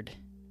weird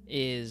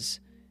is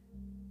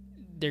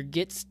there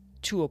gets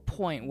to a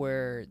point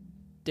where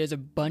there's a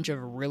bunch of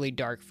really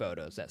dark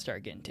photos that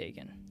start getting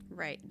taken.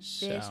 Right.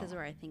 So, this is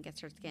where I think it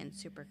starts getting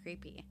super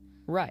creepy.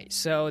 Right.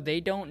 So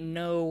they don't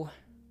know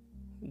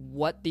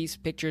what these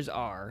pictures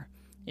are.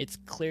 It's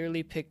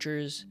clearly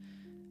pictures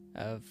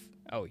of...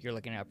 Oh, you're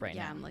looking it up right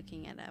now. Yeah, I'm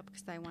looking it up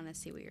because I want to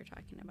see what you're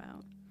talking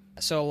about.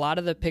 So a lot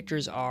of the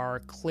pictures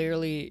are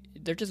clearly...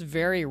 They're just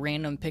very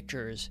random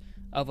pictures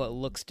of what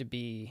looks to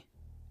be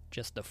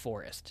just the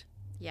forest.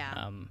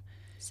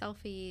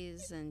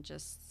 selfies and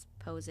just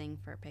posing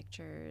for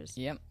pictures.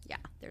 Yep. Yeah,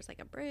 there's like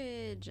a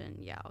bridge and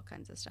all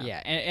kinds of stuff. Yeah,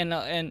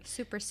 and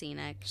super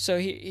scenic. So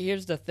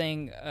here's the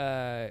thing,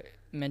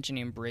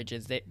 mentioning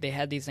bridges, they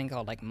had these things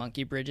called like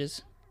monkey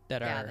bridges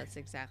that are... Yeah, that's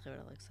exactly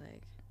what it looks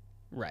like.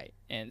 Right,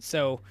 and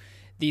so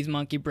these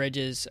monkey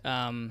bridges,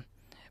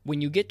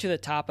 when you get to the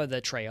top of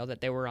the trail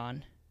that they were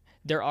on,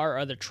 there are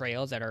other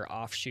trails that are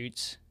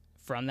offshoots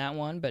from that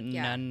one, but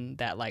none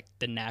that like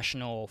the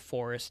national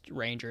forest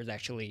rangers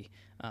actually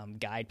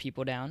guide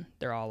people down.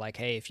 They're all like,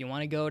 hey, if you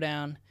want to go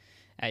down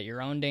at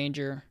your own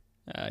danger,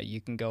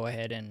 you can go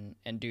ahead and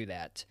do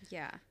that.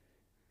 Yeah.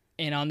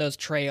 And on those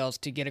trails,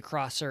 to get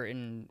across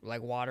certain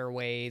like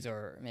waterways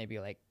or maybe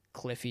like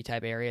cliffy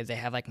type areas, they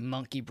have like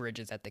monkey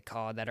bridges that they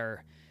call, that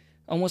are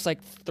almost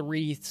like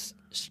three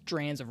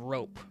strands of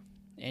rope.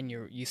 And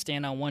you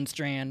stand on one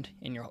strand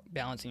and you're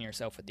balancing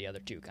yourself with the other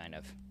two, kind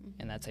of.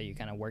 And that's how you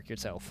kind of work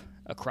yourself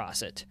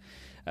across it.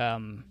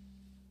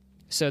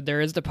 So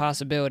there is the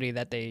possibility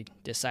that they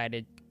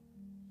decided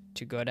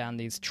to go down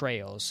these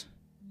trails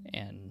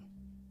and,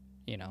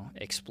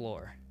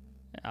 explore.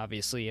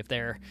 Obviously, if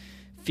they're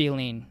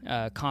feeling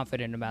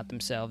confident about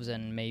themselves,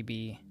 and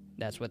maybe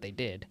that's what they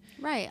did.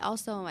 Right.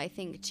 Also, I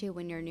think, too,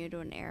 when you're new to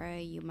an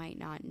area, you might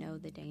not know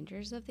the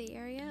dangers of the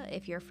area.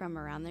 If you're from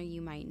around there,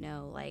 you might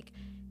know, like,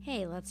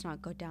 hey, let's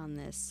not go down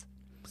this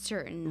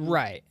certain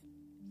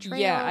trail.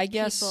 Yeah, I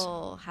guess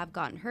people have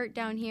gotten hurt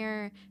down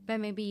here, but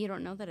maybe you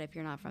don't know that if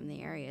you're not from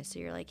the area. So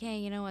you're like, hey,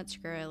 you know what,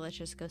 screw it, let's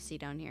just go see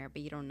down here,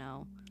 but you don't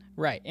know.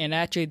 Right, and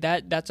actually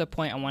that's a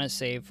point I want to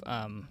save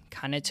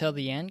kind of till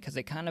the end, because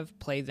it kind of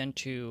plays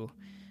into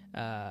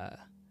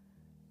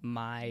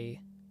my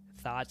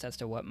thoughts as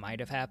to what might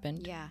have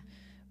happened. Yeah.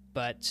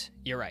 But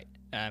you're right.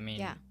 I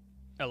mean,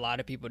 a lot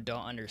of people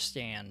don't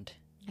understand.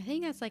 I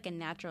think that's like a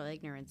natural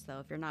ignorance, though,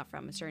 if you're not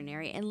from a certain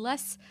area,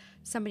 unless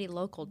somebody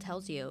local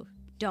tells you,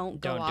 don't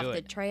go off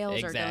the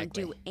trails or don't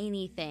do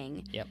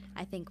anything. Yep.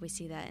 I think we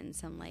see that in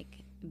some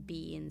like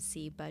B and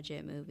C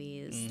budget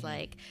movies,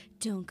 like,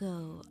 don't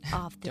go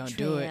off the don't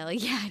trail. Do it.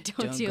 Yeah,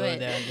 don't do it.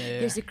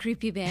 There's a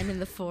creepy band in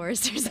the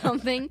forest or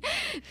something.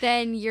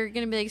 Then you're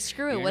going to be like,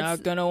 screw it. You're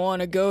not going to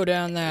want to go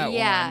down that one.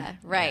 Yeah,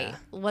 right. Yeah.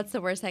 What's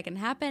the worst that can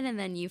happen? And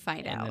then you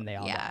find out. And then they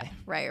all die.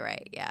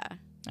 Right, yeah.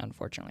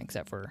 Unfortunately,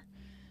 except for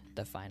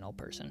the final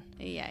person.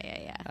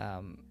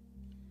 Yeah.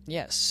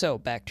 Yes, so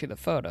back to the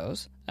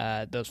photos.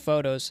 Those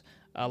photos,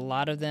 a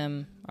lot of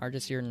them are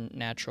just your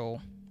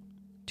natural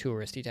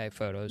touristy type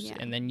photos.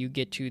 And then you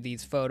get to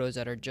these photos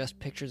that are just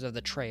pictures of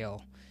the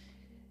trail.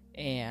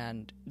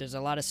 And there's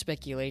a lot of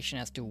speculation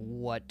as to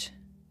what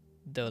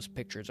those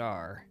pictures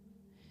are.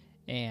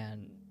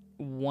 And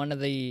one of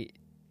the,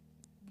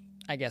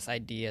 I guess,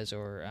 ideas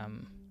or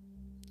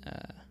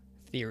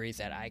theories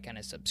that I kind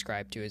of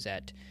subscribe to is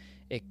that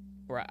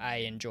where I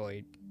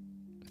enjoyed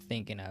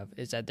thinking of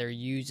is that they're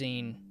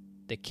using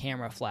the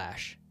camera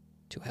flash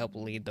to help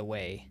lead the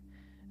way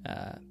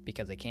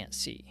because they can't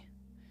see.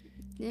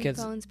 The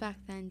phones back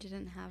then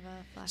didn't have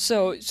a flash.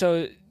 So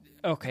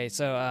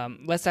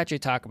let's actually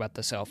talk about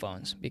the cell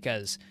phones,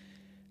 because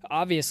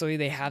obviously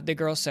they have the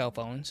girls' cell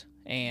phones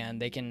and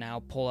they can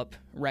now pull up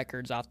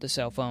records off the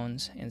cell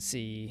phones and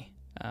see,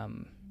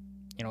 kind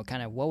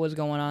of what was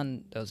going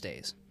on those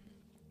days.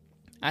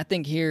 I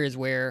think here is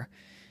where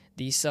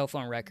these cell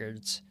phone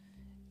records,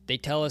 they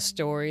tell a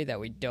story that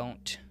we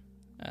don't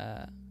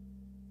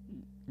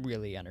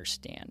really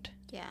understand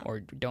or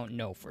don't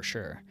know for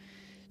sure.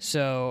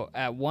 So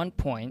at one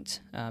point,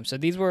 so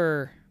these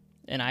were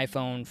an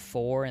iPhone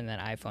 4 and then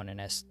iPhone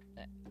and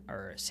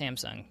or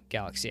Samsung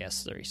Galaxy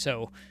S3.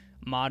 So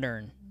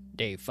modern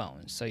day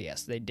phones. So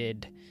yes, they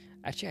did.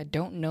 Actually, I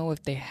don't know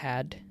if they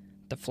had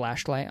the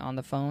flashlight on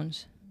the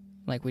phones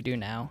like we do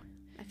now.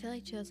 I feel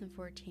like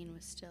 2014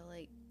 was still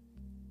like.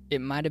 It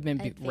might have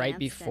been right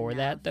before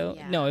that, though.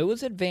 Yeah. No, it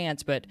was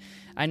advanced, but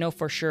I know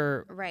for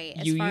sure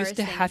you used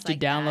to have to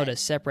download a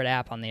separate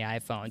app on the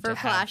iPhone for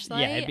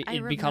flashlight. Yeah,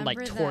 it'd be called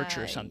like Torch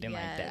or something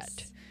like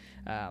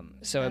that.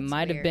 So it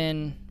might have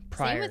been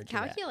prior. Same with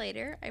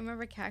calculator. I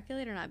remember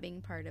calculator not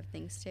being part of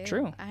things too.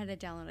 True. I had to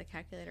download a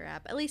calculator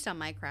app, at least on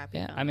my crappy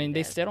phone. I mean,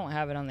 they still don't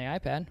have it on the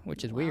iPad,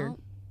 which is weird.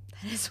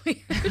 That is weird.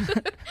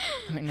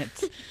 I mean,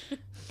 it's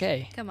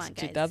okay. Come on,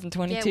 guys.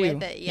 2022. Get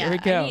with it. Yeah, here we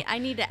go. I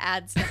need to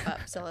add stuff up,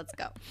 so let's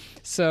go.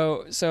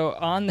 So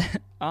on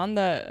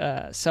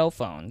the cell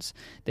phones,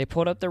 they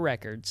pulled up the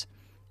records,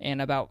 and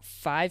about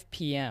 5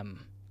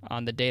 p.m.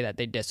 on the day that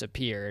they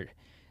disappeared,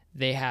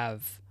 they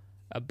have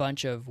a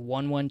bunch of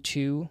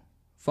 112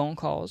 phone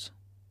calls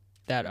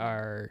that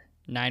are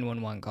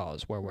 911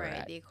 calls where we're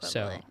at. The equivalent.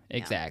 So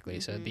exactly.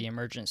 Mm-hmm. So the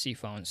emergency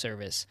phone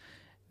service.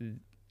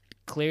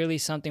 Clearly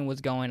something was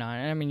going on.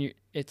 I mean,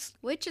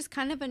 which is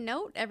kind of a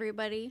note,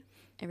 everybody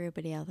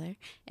out there.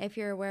 If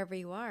you're wherever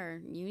you are,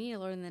 you need to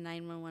learn the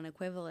 911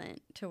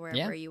 equivalent to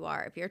wherever you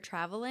are. If you're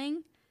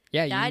traveling,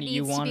 that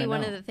needs to be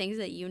one of the things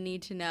that you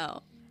need to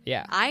know.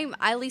 Yeah.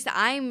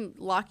 I'm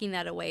locking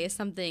that away as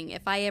something,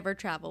 if I ever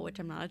travel, which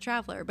I'm not a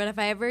traveler, but if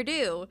I ever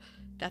do,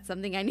 that's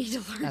something I need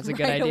to learn. That's a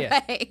good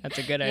idea. Away. That's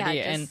a good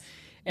idea.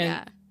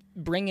 And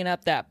bringing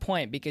up that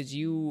point because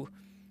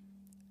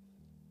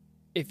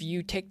if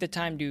you take the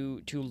time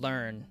to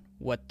learn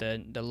what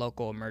the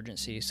local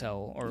emergency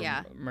cell or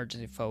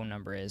emergency phone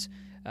number is,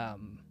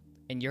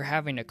 and you're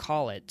having to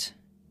call it,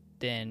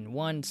 then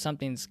one,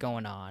 something's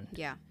going on.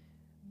 Yeah.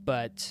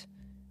 But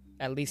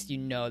at least you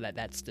know that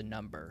that's the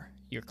number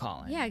you're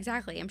calling. Yeah,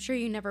 exactly. I'm sure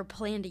you never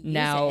plan to use it.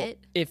 Now,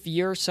 if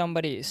you're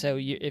somebody,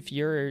 if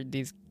you're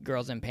these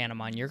girls in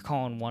Panama and you're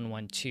calling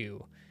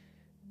 112,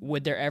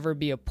 would there ever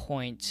be a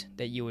point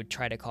that you would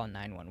try to call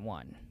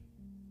 911?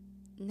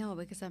 No,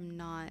 because I'm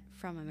not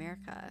from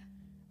America.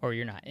 Or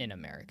you're not in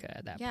America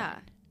at that point. Yeah.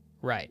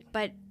 Right.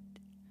 But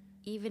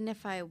even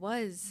if I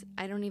was,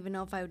 I don't even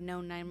know if I would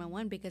know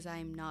 911 because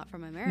I'm not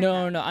from America.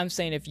 No. I'm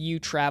saying if you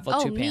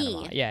traveled to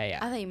Panama. Yeah.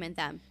 I thought you meant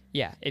them.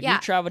 Yeah. If you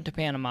traveled to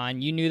Panama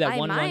and you knew that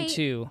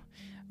 112.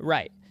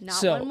 Right.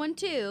 Not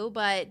 112,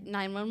 but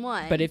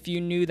 911. But if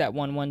you knew that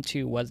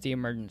 112 was the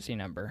emergency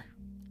number.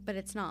 But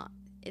it's not.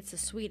 It's a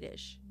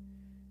Swedish.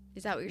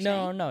 Is that what you're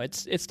saying? No.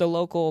 It's the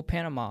local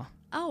Panama.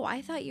 Oh,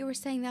 I thought you were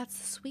saying that's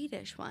the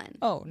Swedish one.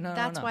 Oh, no.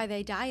 That's why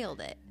they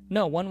dialed it.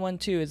 No,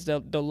 112 is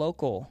the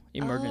local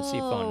emergency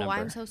phone number. Oh,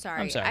 I'm so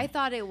sorry. I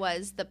thought it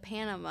was the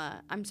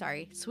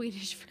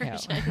Swedish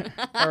version.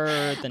 Yeah.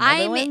 Or the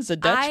Netherlands, the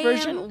Dutch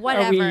version?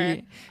 Whatever.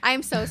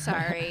 I'm so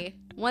sorry.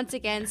 Once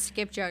again,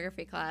 skip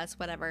geography class,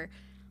 whatever.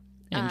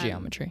 And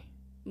geometry.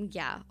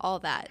 Yeah, all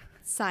that.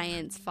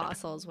 Science,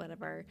 fossils,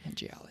 whatever. And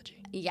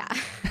geology. Yeah.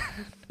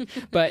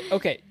 But,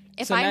 okay.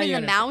 If I'm in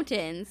the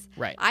mountains,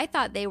 right. I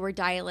thought they were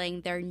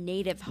dialing their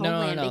native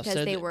homeland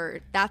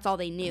because that's all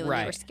they knew and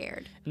they were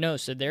scared. No,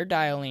 so they're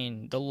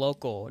dialing the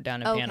local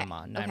down in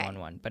Panama,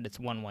 911, but it's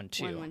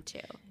 112.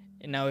 112.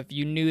 And now if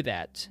you knew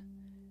that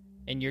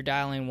and you're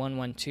dialing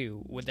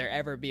 112, would there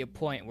ever be a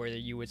point where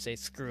you would say,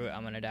 screw it,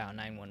 I'm going to dial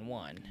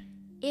 911?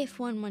 If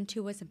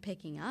 112 wasn't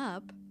picking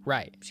up.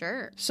 Right.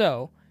 Sure.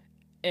 So,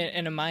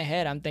 and in my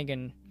head, I'm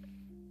thinking,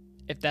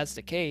 if that's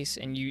the case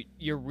and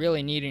you're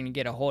really needing to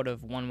get a hold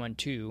of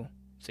 112,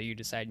 so you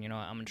decide, I'm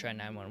going to try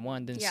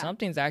 911, then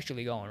something's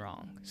actually going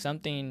wrong.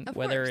 Something,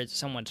 whether it's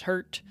someone's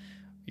hurt,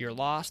 you're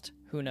lost,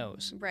 who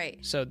knows? Right.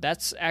 So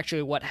that's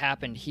actually what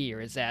happened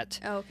here is that...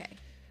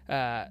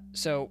 Okay.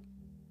 So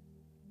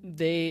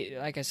they,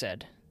 like I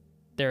said,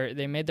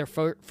 they made their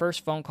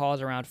first phone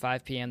calls around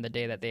 5 p.m. the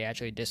day that they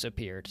actually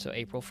disappeared, so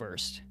April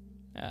 1st,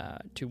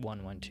 to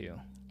 112.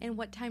 And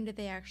what time did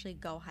they actually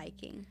go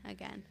hiking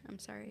again? I'm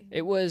sorry.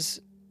 It was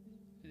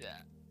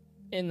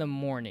in the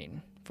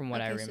morning, from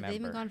what I remember. So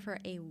they've been gone for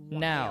a while.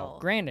 Now,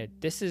 granted,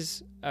 this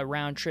is a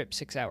round-trip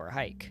 6-hour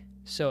hike.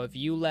 So if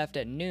you left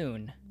at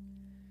noon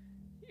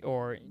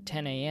or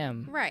 10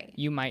 a.m.,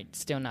 you might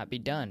still not be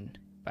done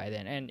by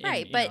then. And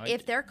but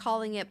if they're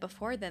calling it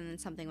before then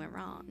something went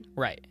wrong.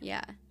 Right.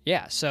 Yeah.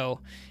 Yeah, so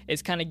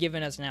it's kind of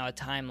giving us now a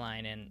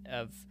timeline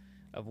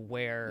of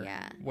where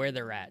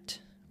they're at.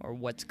 Or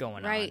what's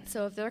going on. Right.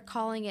 So if they're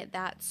calling it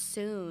that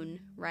soon,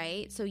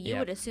 right? So you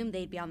would assume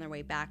they'd be on their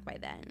way back by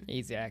then.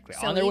 Exactly.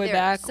 So on their way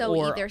back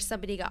or either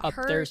somebody got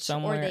hurt there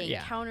somewhere, or they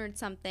encountered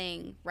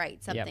something.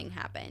 Right. Something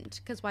happened.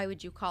 Because why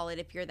would you call it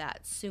if you're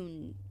that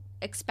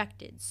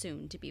expected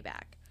soon to be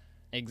back?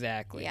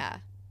 Exactly. Yeah.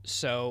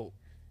 So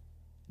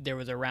there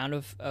was a round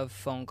of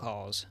phone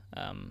calls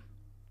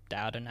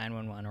dialed to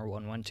 911 or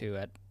 112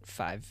 at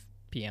 5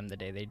 p.m. the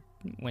day they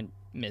went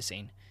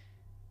missing.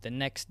 The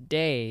next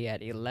day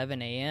at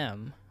 11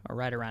 a.m., or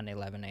right around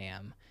 11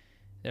 a.m.,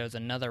 there was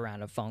another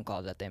round of phone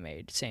calls that they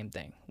made. Same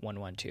thing,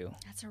 112.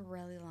 That's a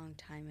really long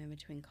time in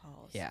between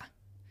calls. Yeah.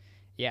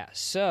 Yeah,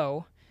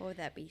 so... What would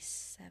that be,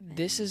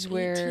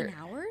 18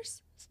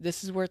 hours?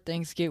 This is where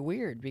things get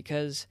weird,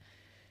 because...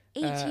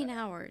 18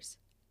 hours.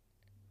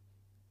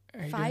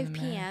 5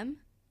 p.m.?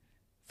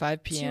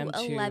 5 p.m.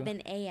 to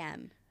 11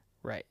 a.m.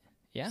 Right,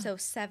 yeah. So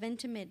 7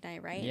 to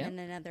midnight, right? Yep. And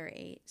then another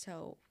 8,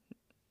 so...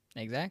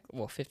 Exactly.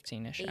 Well,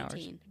 15-ish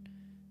hours.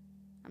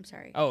 I'm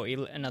sorry. Oh,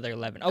 another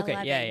 11. Okay,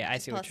 11 yeah. I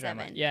see what you're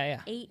talking about. Yeah.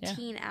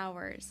 18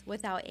 hours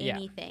without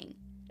anything.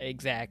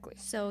 Exactly.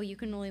 So you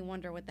can only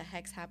wonder what the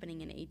heck's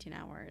happening in 18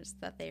 hours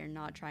that they are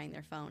not trying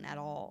their phone at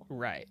all.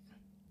 Right.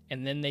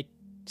 And then I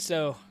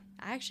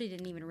actually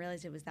didn't even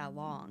realize it was that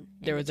long.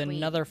 There was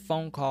another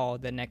phone call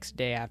the next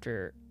day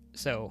after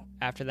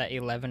that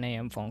 11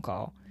 a.m. phone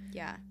call.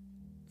 Yeah.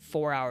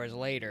 4 hours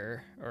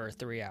later, or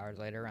 3 hours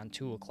later, around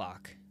 2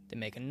 o'clock, they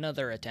make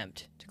another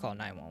attempt to call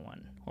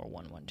 911 or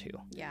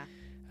 112. Yeah.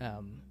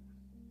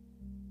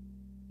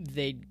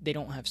 They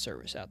don't have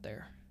service out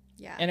there.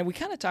 Yeah. And we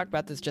kind of talked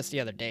about this just the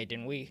other day,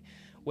 didn't we?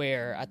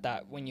 Where I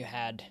thought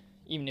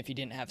even if you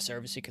didn't have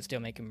service, you could still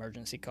make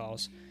emergency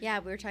calls. Yeah,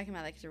 we were talking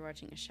about because you're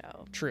watching a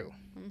show. True.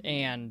 Mm-hmm.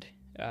 And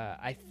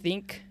I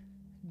think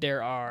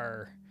there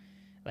are,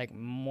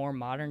 more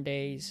modern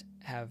days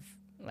have,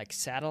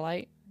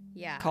 satellite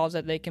calls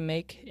that they can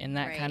make in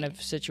that kind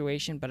of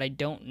situation. But I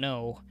don't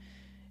know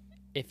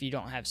if you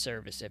don't have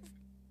service, if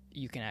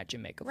you can actually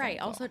make a phone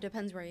call. Also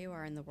depends where you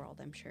are in the world,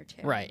 I'm sure,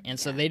 too. Right, and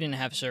so they didn't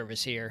have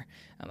service here.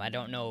 I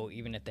don't know,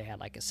 even if they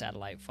had, a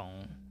satellite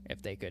phone,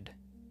 if they could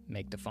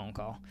make the phone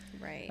call.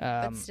 Right,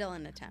 but still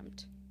an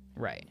attempt.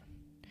 Right.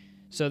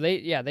 So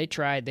they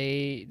tried.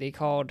 They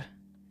called,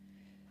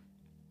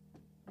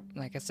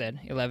 like I said,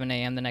 11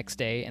 a.m. the next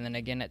day, and then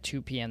again at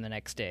 2 p.m. the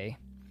next day.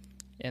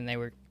 And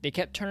they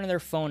kept turning their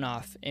phone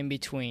off in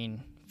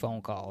between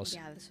phone calls.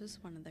 Yeah, this was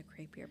one of the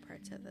creepier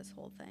parts of this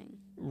whole thing.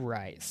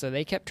 Right. So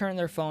they kept turning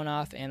their phone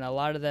off, and a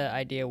lot of the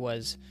idea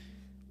was,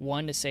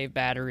 one, to save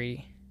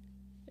battery,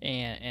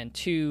 and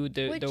two,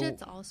 which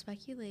it's all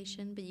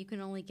speculation, but you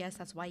can only guess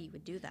that's why you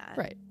would do that.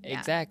 Right. Yeah.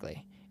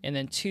 Exactly. And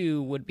then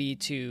two would be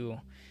to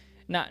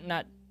not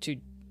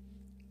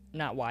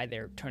why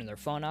they're turning their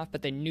phone off,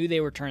 but they knew they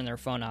were turning their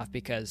phone off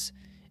because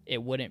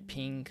it wouldn't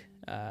ping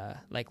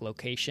like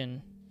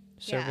location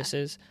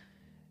services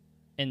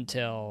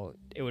until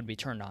it would be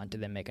turned on to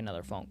then make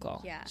another phone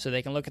call. Yeah. So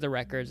they can look at the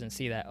records and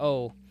see that,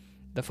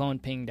 the phone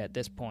pinged at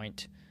this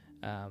point,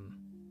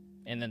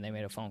 and then they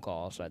made a phone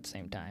call also at the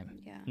same time.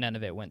 Yeah. None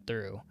of it went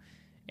through,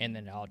 and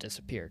then it all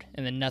disappeared.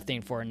 And then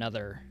nothing for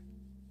another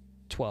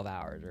 12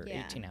 hours or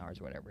 18 hours,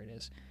 whatever it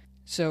is.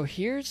 So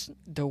here's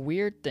the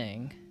weird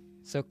thing.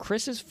 So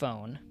Chris's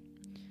phone,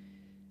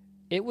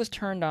 it was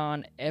turned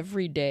on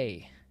every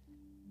day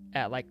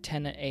at like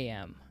 10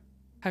 a.m.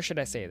 How should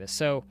I say this?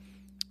 So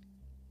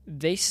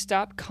they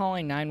stopped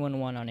calling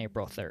 911 on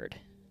April 3rd.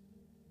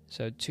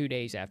 So 2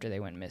 days after they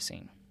went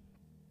missing.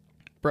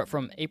 But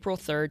from April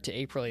 3rd to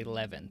April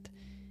 11th,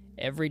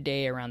 every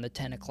day around the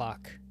 10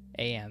 o'clock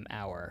a.m.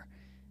 hour,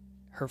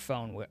 her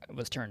phone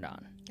was turned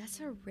on. That's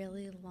a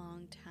really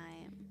long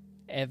time.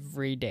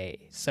 Every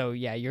day. So,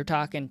 yeah, you're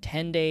talking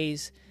 10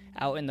 days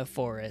out in the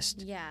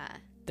forest. Yeah.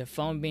 The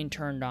phone being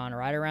turned on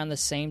right around the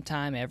same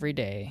time every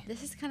day.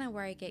 This is kind of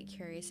where I get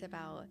curious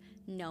about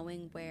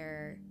knowing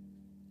where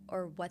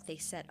or what they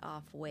set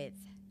off with.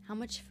 How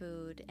much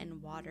food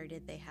and water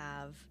did they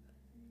have?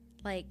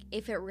 Like,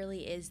 if it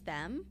really is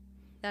them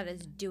that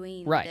is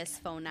doing this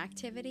phone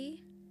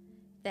activity,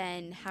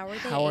 then how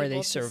are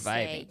they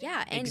surviving?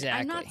 Yeah, and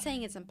exactly. I'm not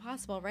saying it's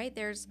impossible, right?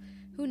 There's,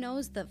 who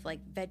knows, the like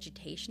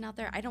vegetation out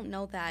there. I don't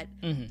know that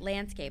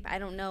landscape. I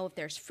don't know if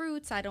there's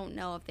fruits. I don't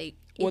know if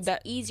it's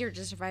easier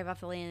to survive off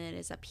the land than it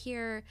is up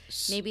here.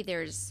 Maybe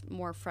there's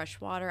more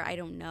fresh water. I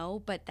don't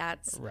know, but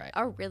that's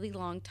a really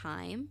long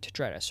time to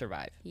try to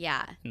survive.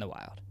 Yeah, in the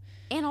wild,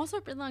 and also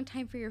a really long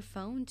time for your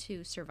phone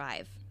to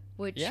survive.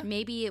 Which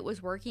maybe it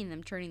was working,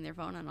 them turning their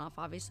phone on off,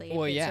 obviously, if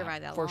it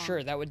survived that long. For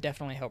sure. That would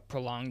definitely help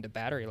prolong the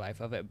battery life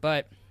of it.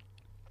 But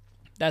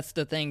that's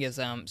the thing is,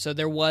 so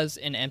there was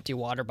an empty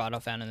water bottle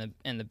found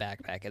in the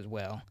backpack as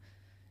well.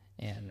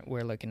 And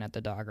we're looking at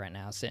the dog right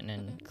now sitting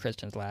in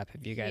Kristen's lap,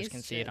 if you guys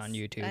can see it on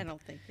YouTube. I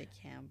don't think they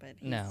can, but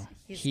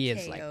he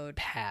is like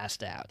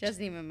passed out.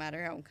 Doesn't even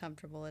matter how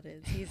uncomfortable it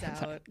is. He's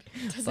out.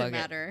 Doesn't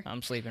matter.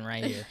 I'm sleeping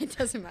right here. It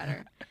doesn't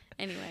matter.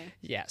 Anyway.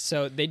 Yeah,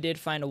 so they did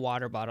find a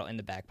water bottle in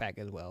the backpack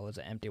as well. It was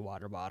an empty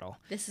water bottle.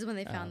 This is when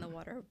they found the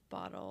water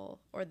bottle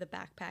or the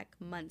backpack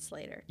months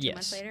later. 2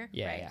 months later?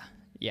 Yeah.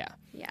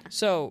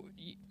 So,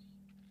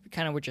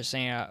 kind of what you're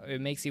saying, it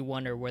makes you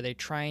wonder, were they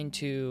trying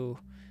to,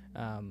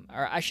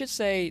 or I should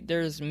say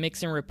there's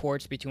mixing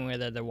reports between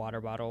whether the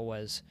water bottle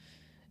was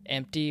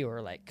empty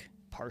or like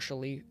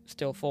partially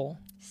still full.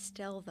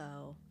 Still,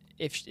 though.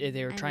 If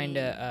they were trying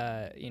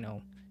to,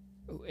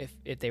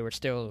 if they were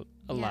still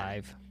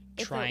alive. Yeah.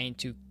 Trying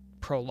to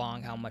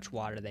prolong how much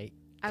water they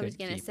I was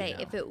going to say,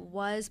 if it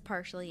was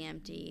partially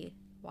empty,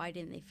 why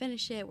didn't they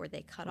finish it? Were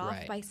they cut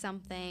off by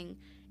something?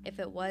 If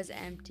it was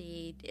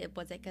empty,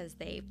 was it because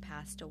they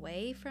passed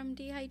away from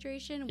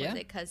dehydration? Was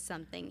it because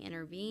something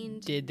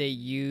intervened? Did they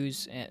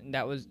use, and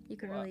that was... You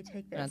could really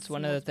take this. That's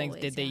one of the things.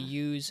 Did they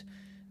use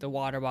the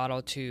water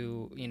bottle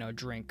to,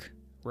 drink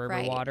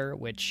river water,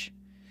 which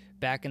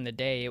back in the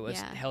day, it was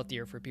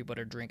healthier for people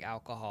to drink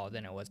alcohol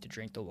than it was to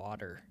drink the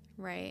water.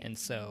 Right. And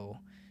so...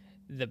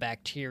 the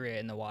bacteria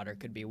in the water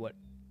could be what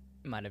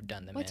might have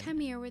done them What time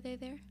of year were they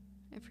there?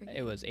 I forget.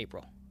 It was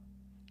April.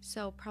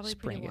 So probably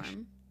pretty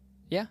warm.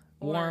 Yeah,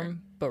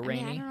 warm but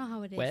rainy. I don't know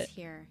how it is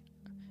here.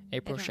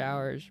 April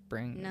showers,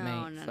 spring,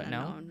 May.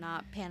 No,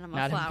 not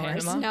Panama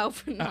flowers. In Panama?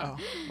 No. Oh,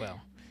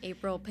 well.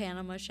 April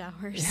Panama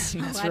showers.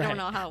 Yeah, I don't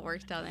know how it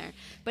works down there.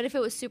 But if it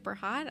was super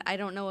hot, I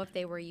don't know if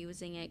they were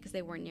using it because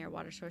they weren't near a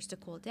water source to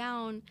cool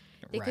down.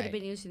 They could have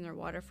been using their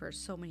water for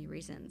so many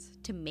reasons.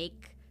 To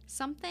make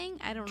something.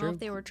 I don't know if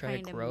they were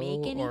trying to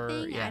make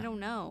anything. I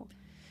don't know.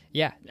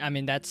 Yeah, I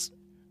mean, that's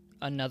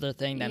another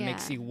thing that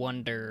makes you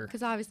wonder.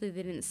 Because obviously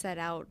they didn't set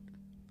out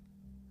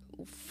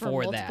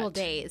for multiple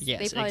days. Yes,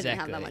 they probably exactly. Didn't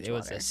have that much it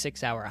was water. a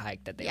 6-hour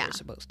hike that they were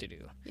supposed to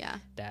do. Yeah.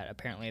 That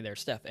apparently their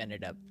stuff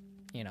ended up,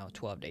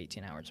 12 to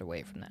 18 hours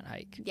away from that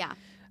hike. Yeah.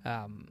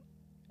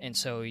 And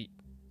so,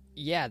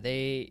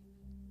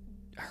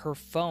 her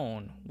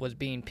phone was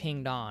being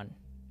pinged on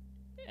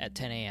at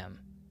 10 a.m.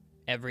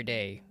 every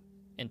day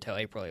until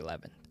April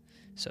 11th.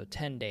 So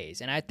 10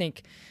 days. And I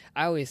think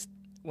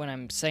when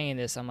I'm saying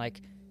this, I'm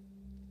like,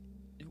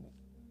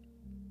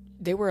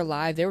 they were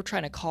alive. They were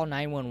trying to call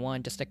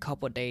 911 just a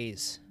couple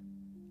days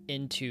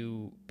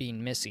into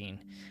being missing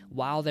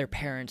while their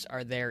parents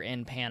are there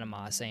in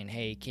Panama saying,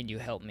 hey, can you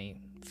help me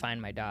find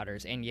my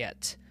daughters? And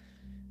yet,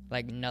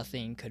 like,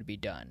 nothing could be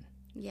done.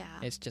 Yeah.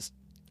 It's just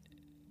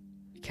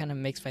kind of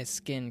makes my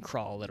skin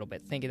crawl a little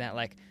bit, thinking that,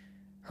 like,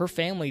 her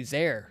family's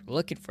there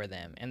looking for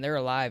them, and they're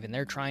alive, and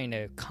they're trying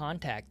to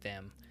contact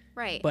them.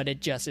 Right. But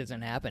it just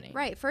isn't happening.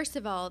 Right. First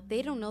of all,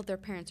 they don't know their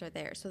parents are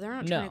there, so they're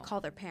not trying to call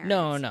their parents.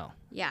 No.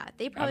 Yeah,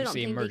 they probably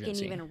Obviously don't think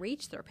emergency. they can even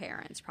reach their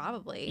parents,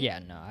 probably. Yeah,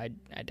 no, I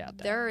doubt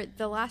that.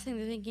 The last thing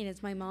they're thinking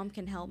is, my mom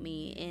can help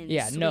me in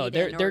Sweden, no,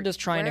 they're just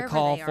trying to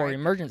call for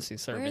emergency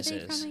services. Where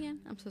are they from again?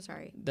 I'm so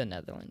sorry. The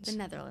Netherlands. The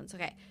Netherlands,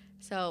 okay.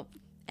 So,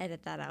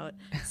 edit that out.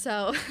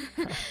 So,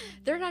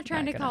 they're not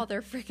trying to call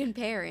their freaking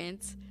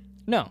parents.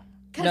 No.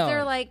 Because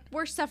they're like,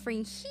 we're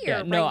suffering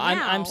here now.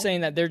 I'm saying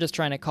that they're just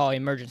trying to call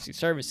emergency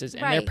services,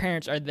 and their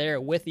parents are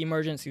there with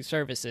emergency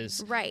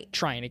services,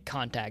 trying to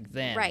contact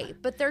them. Right,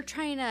 but they're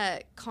trying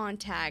to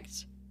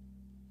contact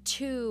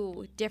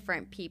two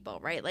different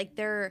people, right? Like,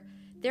 they're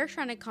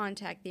trying to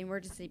contact the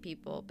emergency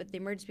people, but the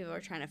emergency people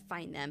are trying to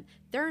find them.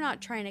 They're not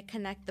trying to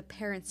connect the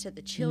parents to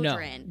the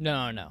children.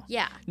 No.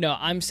 Yeah. No,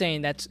 I'm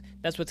saying that's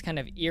what's kind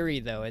of eerie,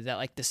 though, is that,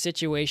 like, the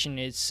situation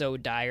is so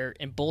dire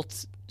in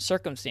both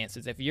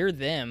circumstances. If you're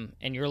them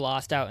and you're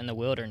lost out in the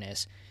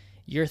wilderness,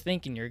 you're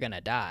thinking you're going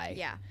to die.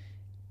 Yeah.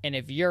 And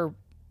if you're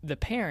the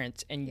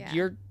parents and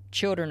your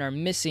children are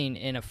missing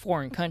in a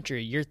foreign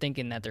country, you're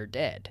thinking that they're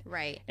dead.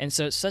 Right. And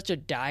so it's such a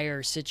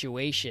dire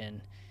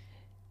situation.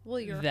 Well,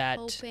 you're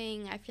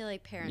hoping. I feel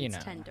like parents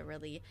tend to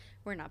really.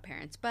 We're not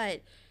parents, but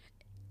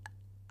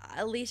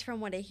at least from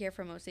what I hear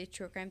from most of these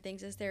true crime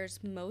things, is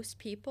most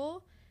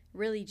people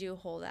really do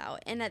hold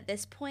out, and at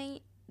this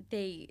point,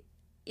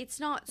 it's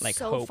not like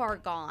so far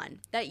gone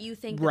that you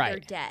think that they're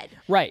dead.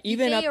 Right.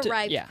 Even they up to,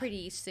 arrived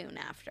pretty soon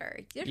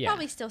after. There's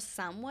probably still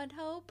somewhat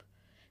hope,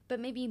 but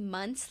maybe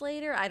months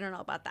later, I don't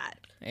know about that.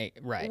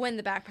 Right. When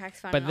the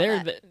backpack's found,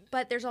 but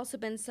but there's also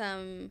been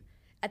some.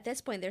 At this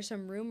point, there's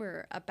some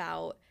rumor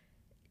about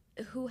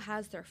who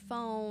has their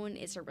phone.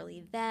 Is it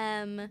really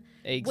them?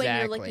 Exactly. When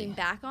you're looking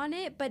back on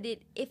it, but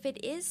if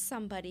it is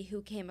somebody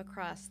who came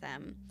across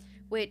them,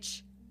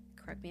 which,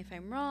 correct me if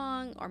I'm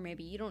wrong, or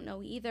maybe you don't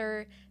know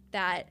either,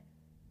 that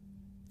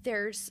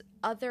there's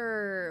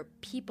other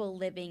people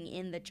living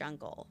in the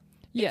jungle.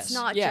 Yes. It's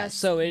not just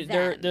so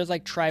them. there's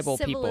like tribal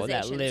people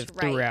that live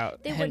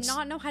throughout. They would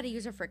not know how to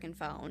use a freaking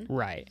phone.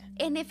 Right.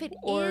 And if it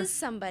is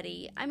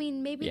somebody, I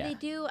mean, maybe they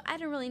do. I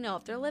don't really know.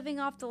 If they're living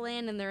off the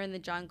land and they're in the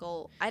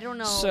jungle, I don't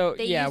know. So,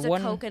 they use a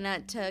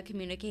coconut to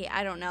communicate.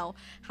 I don't know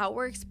how it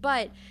works.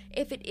 But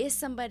if it is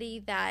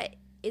somebody that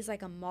is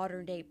like a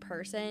modern day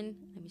person,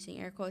 I'm using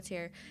air quotes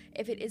here.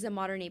 If it is a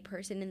modern day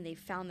person and they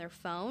found their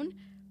phone,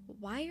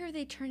 why are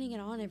they turning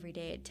it on every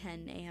day at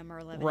 10 a.m. or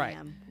 11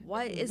 a.m.?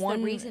 What is the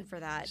reason for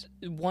that?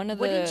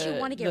 Wouldn't you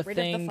want to get rid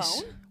of the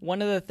phone?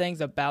 One of the things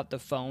about the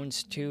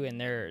phones, too,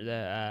 and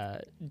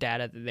the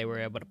data that they were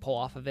able to pull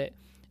off of it,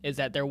 is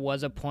that there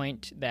was a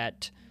point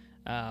that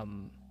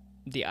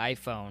the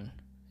iPhone,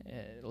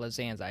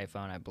 Lisanne's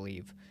iPhone, I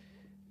believe,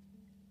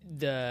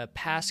 the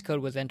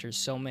passcode was entered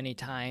so many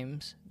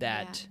times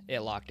that it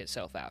locked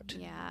itself out.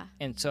 Yeah.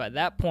 And so at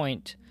that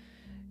point,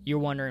 you're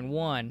wondering,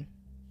 one,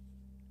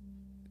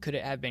 could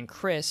it have been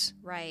Kris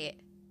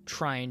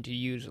trying to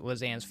use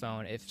Lisanne's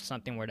phone if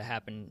something were to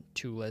happen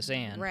to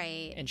Lisanne?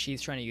 Right. And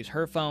she's trying to use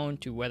her phone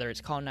to whether it's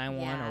call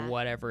 911 or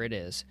whatever it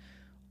is.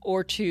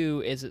 Or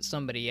two, is it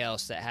somebody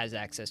else that has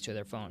access to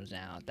their phones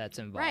now that's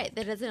involved? Right,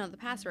 that doesn't know the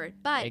password.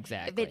 But if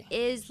it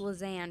is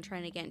Lisanne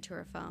trying to get into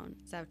her phone,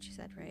 is that what you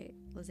said, right?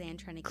 Lisanne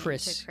trying to get into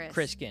Kris.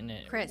 Kris getting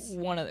it. Kris.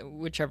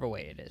 Whichever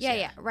way it is.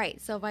 Yeah, right.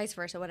 So vice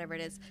versa, whatever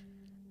it is.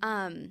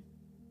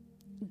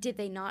 Did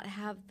they not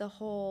have the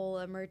whole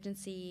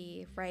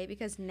emergency, right?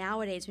 Because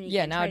nowadays when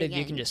you nowadays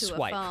you can just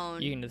swipe. Phone,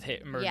 you can just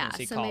hit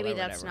emergency call or whatever. So maybe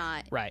that's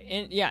not right.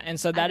 And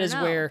so that is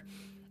where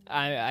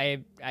I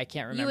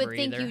can't remember. You would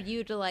think you'd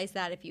utilize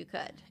that if you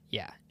could.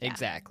 Yeah,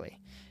 exactly.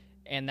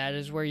 And that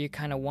is where you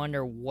kind of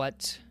wonder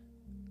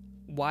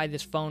why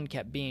this phone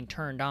kept being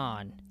turned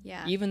on.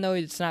 Yeah. Even though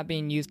it's not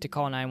being used to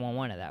call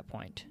 911 at that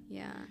point.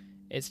 Yeah.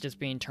 It's just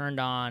being turned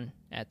on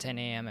at 10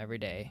 a.m. every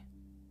day.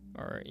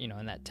 Or,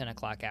 in that 10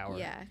 o'clock hour.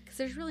 Yeah, because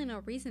there's really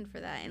no reason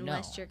for that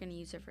unless you're going to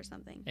use it for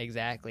something.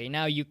 Exactly.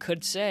 Now, you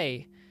could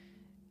say,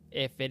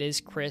 if it is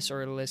Kris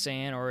or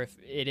Lisanne, or if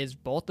it is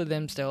both of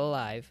them still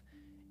alive,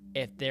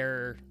 if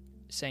they're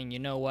saying, you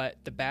know what,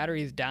 the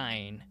battery's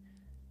dying,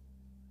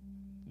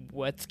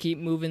 let's keep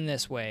moving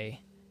this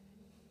way,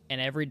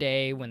 and every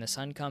day when the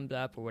sun comes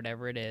up or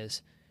whatever it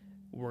is,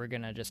 we're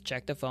going to just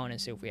check the phone and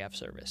see if we have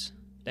service.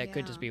 That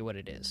could just be what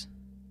it is.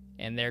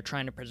 And they're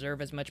trying to preserve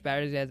as much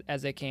batteries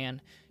as they can,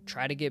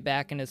 try to get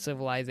back into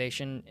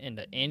civilization,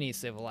 into any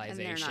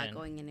civilization. And they're not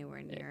going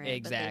anywhere near it.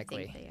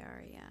 Exactly. But they think they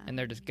are, And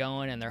they're just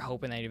going, and they're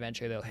hoping that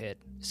eventually they'll hit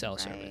cell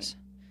service.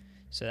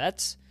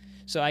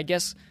 So I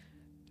guess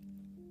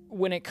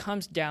when it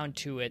comes down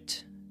to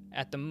it,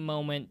 at the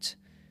moment,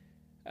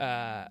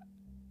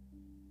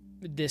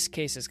 this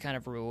case is kind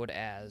of ruled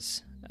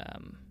as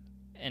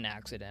an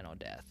accidental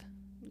death.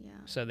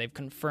 So they've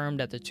confirmed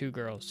that the two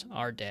girls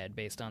are dead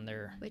based on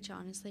their... Which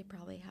honestly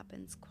probably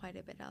happens quite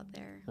a bit out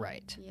there.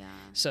 Right. Yeah.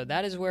 So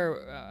that is where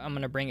I'm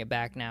going to bring it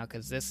back now,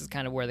 because this is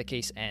kind of where the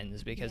case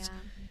ends, because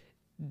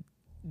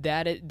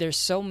there's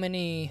so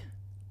many.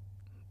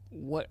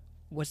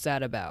 What's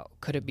that about?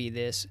 Could it be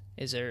this?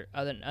 Is there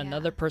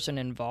another person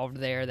involved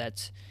there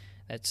that's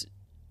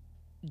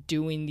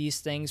doing these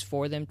things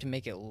for them to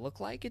make it look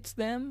like it's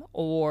them,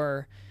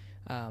 or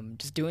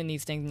just doing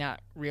these things,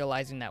 not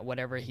realizing that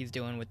whatever he's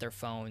doing with their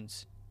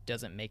phones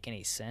doesn't make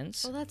any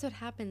sense? Well, that's what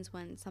happens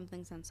when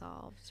something's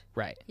unsolved.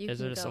 Right. There's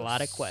just a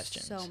lot of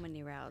questions. So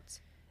many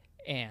routes.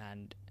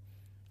 And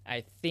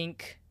I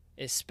think,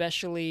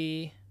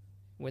 especially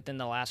within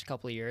the last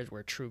couple of years,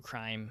 where true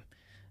crime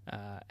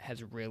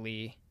has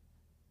really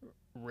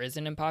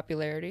risen in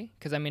popularity,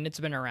 because I mean it's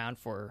been around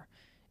for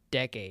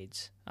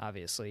decades,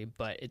 obviously,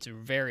 but it's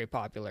very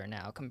popular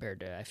now compared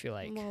to, I feel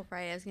like, well,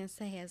 right, I was gonna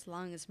say, as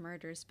long as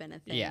murder's been a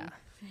thing. Yeah.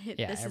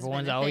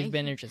 Everyone's always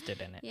been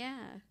interested in it. Yeah.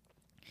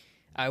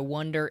 I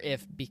wonder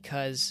if,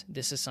 because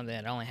this is something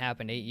that only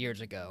happened 8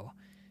 years ago,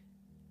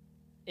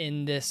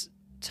 in this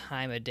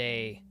time of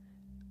day,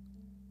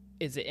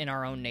 is it in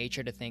our own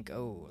nature to think,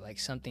 oh, like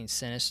something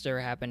sinister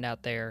happened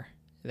out there,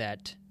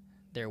 that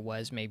there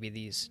was maybe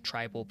these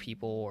tribal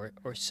people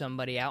or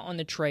somebody out on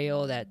the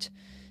trail that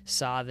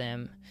saw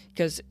them?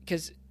 Because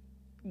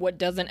what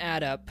doesn't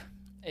add up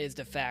is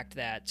the fact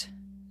that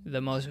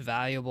the most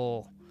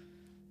valuable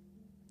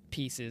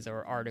pieces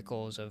or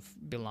articles of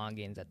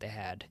belongings that they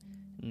had,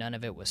 none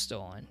of it was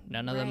stolen.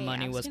 None of the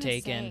money was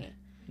taken.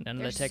 None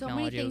of the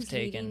technology was taken. There's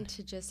so many things leading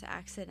to just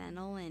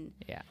accidental, and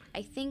yeah.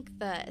 I think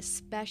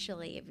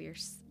especially if you're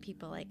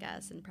people like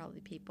us, and probably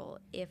people,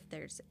 if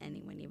there's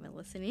anyone even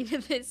listening to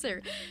this,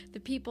 or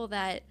the people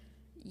that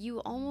you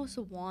almost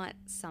want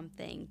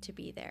something to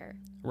be there,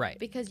 right?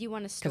 Because you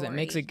want a story. Because it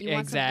makes it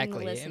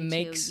exactly. It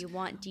makes you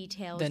want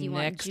details. The you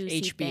next want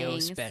juicy HBO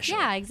things. special.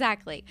 Yeah,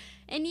 exactly.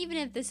 And even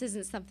if this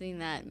isn't something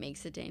that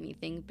makes it to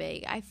anything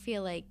big, I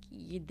feel like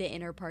the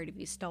inner part of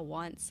you still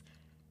wants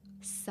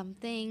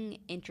something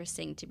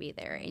interesting to be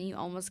there, and you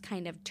almost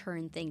kind of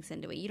turn things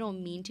into it. You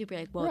don't mean to be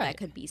like, well, that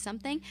could be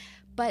something,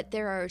 but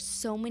there are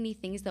so many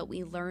things that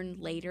we learn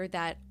later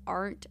that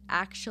aren't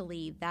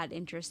actually that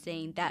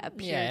interesting, that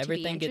appear to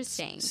be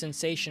interesting. Everything gets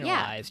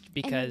sensationalized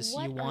because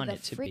you want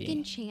it to be. What are the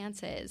freaking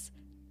chances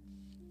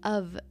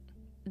of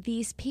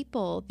these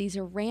people, these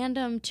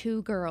random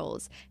two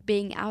girls,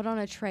 being out on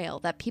a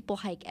trail that people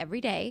hike every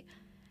day,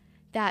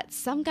 that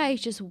some guy's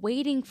just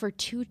waiting for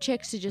two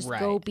chicks to just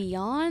go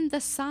beyond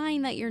the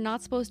sign that you're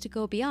not supposed to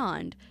go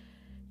beyond,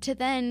 to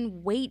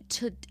then wait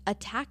to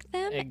attack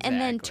them and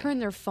then turn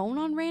their phone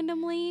on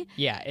randomly?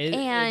 Yeah, it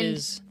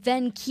is.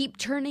 Then keep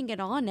turning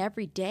it on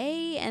every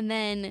day, and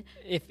then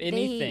if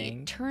anything,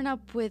 they turn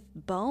up with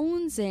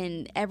bones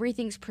and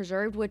everything's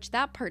preserved, which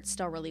that part's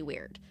still really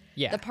weird.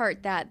 Yeah. The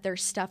part that their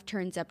stuff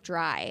turns up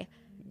dry.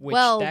 Which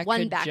one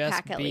could backpack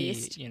just at be,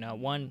 least.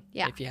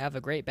 If you have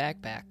a great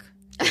backpack,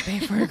 pay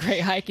for a great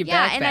hiking backpack.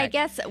 Yeah, and I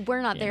guess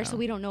we're not there, so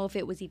we don't know if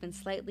it was even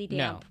slightly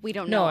damp. No. We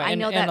don't know. I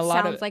know that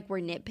sounds like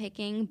we're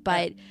nitpicking,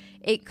 but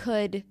it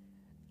could.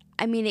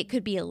 I mean, it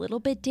could be a little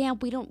bit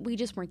damp. We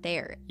just weren't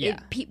there. Yeah.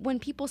 When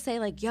people say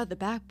like, yeah, the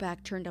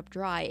backpack turned up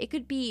dry, it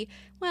could be,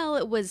 well,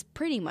 it was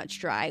pretty much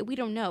dry. We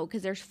don't know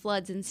because there's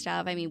floods and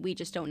stuff. I mean, we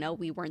just don't know.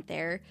 We weren't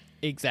there.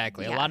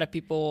 Exactly. Yeah. A lot of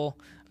people,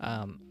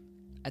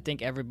 I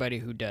think everybody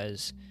who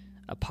does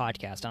a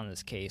podcast on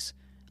this case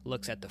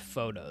looks at the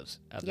photos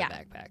of the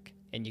backpack,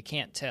 and you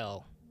can't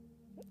tell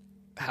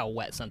how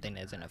wet something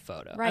is in a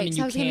photo. Right. I mean,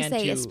 so I was going to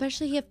say,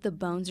 especially if the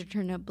bones are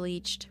turned up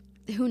bleached,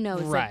 who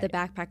knows if the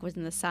backpack was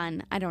in the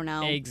sun? I don't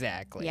know.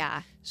 Exactly.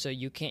 Yeah. So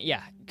you can't,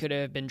 could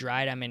have been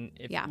dried. I mean,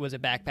 if was a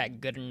backpack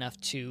good enough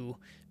to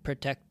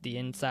protect the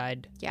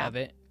inside of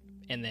it,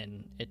 and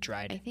then it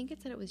dried? I think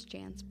it said it was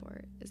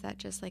JanSport. Is that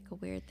just like a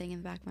weird thing in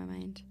the back of my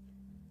mind?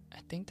 I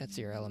think that's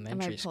your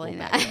elementary school.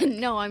 Am I pulling that?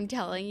 No, I'm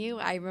telling you,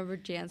 I remember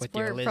JanSport with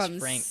your Liz from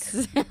Frank.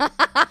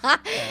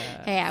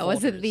 Hey, I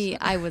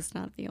was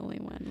not the only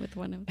one with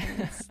one of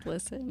those.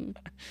 Listen.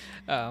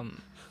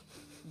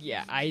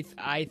 Yeah,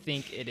 I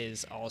think it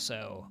is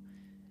also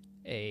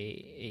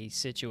a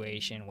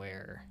situation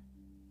where,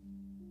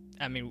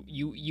 I mean,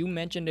 you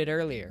mentioned it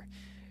earlier.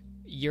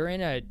 You're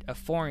in a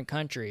foreign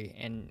country,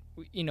 and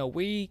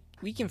we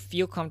can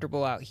feel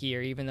comfortable out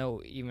here, even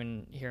though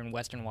even here in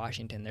Western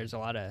Washington, there's a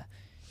lot of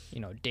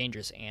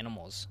dangerous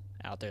animals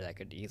out there that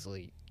could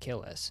easily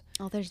kill us.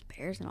 Oh, there's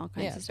bears and all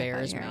kinds of stuff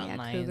bears, out here. mountain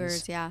lions,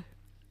 cougars,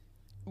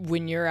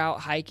 When you're out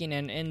hiking,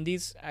 and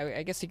these,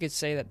 I guess you could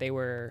say that they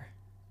were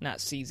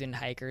not seasoned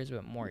hikers,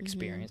 but more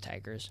experienced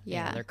hikers.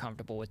 Yeah. They're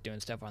comfortable with doing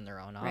stuff on their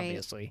own,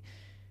 obviously.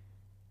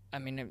 I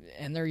mean,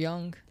 and they're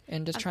young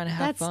and just trying to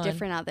have fun. That's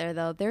different out there,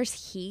 though.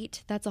 There's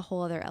heat. That's a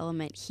whole other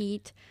element.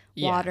 Heat,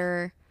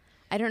 water.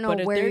 I don't know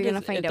where you're going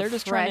to find a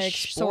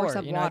fresh source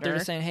of water. They're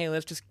just saying, hey,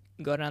 let's just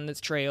go down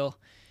this trail,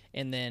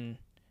 and then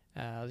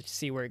let's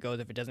see where it goes.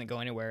 If it doesn't go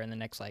anywhere in the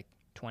next,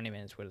 20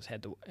 minutes, we'll just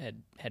head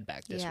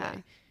back this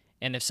way.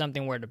 And if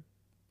something were to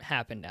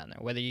happen down there,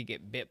 whether you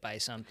get bit by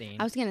something.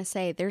 I was going to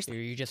say, there's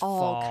you just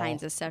all fall.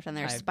 Kinds of stuff down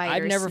there. Spiders,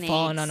 I've never snakes.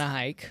 fallen on a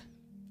hike,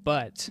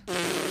 but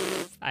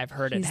I've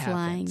heard it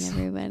happens. He's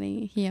lying,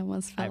 everybody. He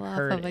almost fell off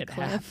of a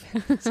cliff.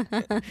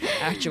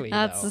 Actually,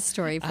 that's a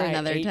story for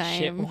another time.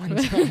 Shit one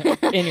time.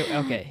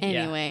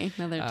 Anyway,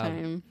 another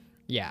time.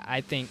 Yeah,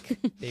 I think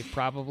they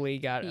probably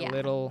got a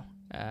little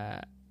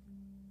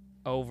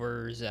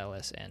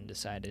overzealous and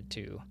decided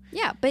to.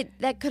 Yeah, but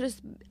that could have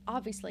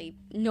obviously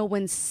no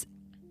one's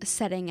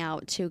setting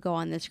out to go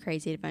on this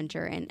crazy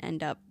adventure and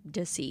end up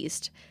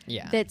deceased.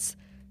 Yeah, that's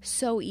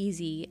so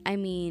easy. I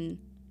mean,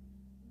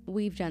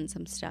 we've done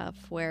some stuff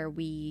where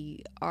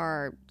we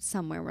are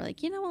somewhere we're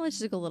like, you know what, let's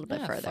just go a little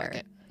bit further. Fuck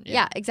it.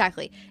 Yeah,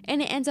 exactly.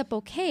 And it ends up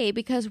okay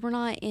because we're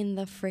not in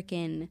the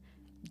freaking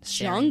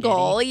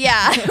jungle.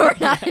 Yeah, we're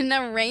not in a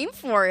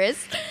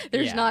rainforest.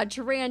 There's not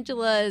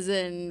tarantulas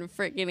and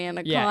freaking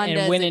anacondas. Yeah,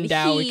 and when in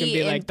doubt, we can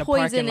be like, the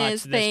parking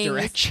lot's this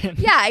direction.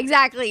 Yeah,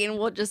 exactly. And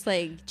we'll just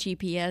like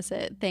GPS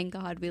it. Thank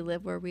God we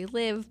live where we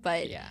live.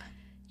 But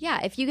yeah,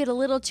 if you get a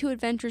little too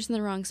adventurous in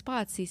the wrong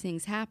spots, these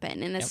things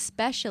happen. And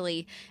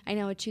especially, I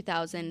know in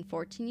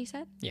 2014 you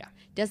said? Yeah.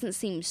 Doesn't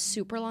seem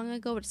super long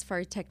ago, but as far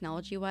as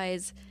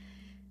technology-wise,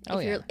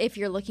 if if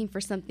you're looking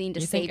for something to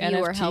save you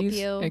or help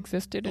you,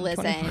 existed in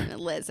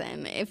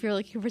listen. If you're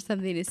looking for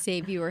something to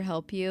save you or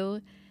help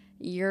you,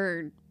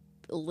 you're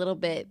a little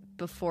bit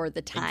before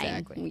the time.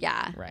 Exactly.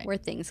 Yeah. Right. Where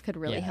things could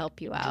really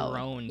help you out.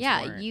 Drones.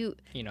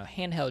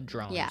 Handheld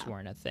drones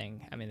weren't a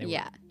thing. I mean,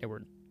 they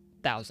were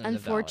thousands of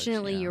dollars.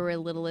 Unfortunately, you were a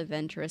little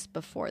adventurous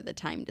before the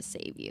time to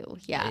save you.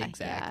 Yeah.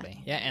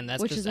 Exactly. Yeah, and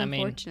that's which is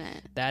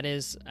unfortunate. That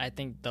is, I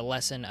think, the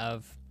lesson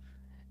of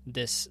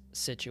this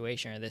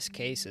situation or this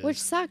case is, which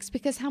sucks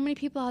because how many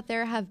people out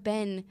there have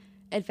been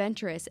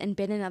adventurous and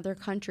been in other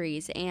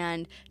countries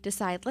and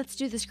decide, let's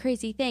do this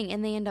crazy thing,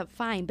 and they end up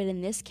fine. But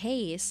in this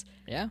case,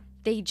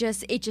 it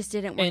just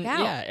didn't work out.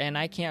 Yeah, and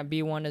I can't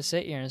be one to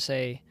sit here and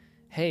say,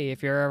 hey,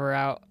 if you're ever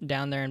out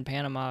down there in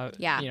Panama,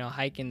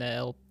 hiking the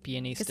El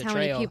Pianista Trail, how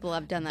many people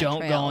have done that don't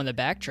trail? Go on the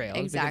back trails.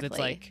 Exactly. Because it's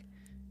like,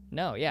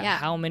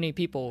 how many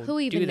people who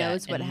even do that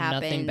knows what and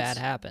happens? Nothing bad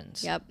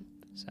happens. Yep.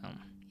 So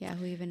yeah,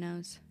 who even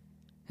knows?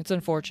 It's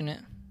unfortunate,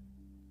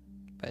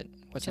 but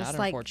what's not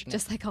unfortunate?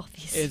 Just like all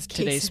these is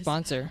today's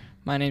sponsor.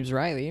 My name's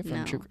Riley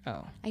from True.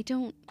 Oh, I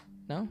don't.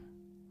 No.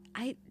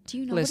 Do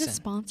you know what a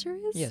sponsor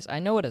is? Yes, I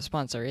know what a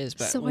sponsor is,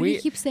 but so why do you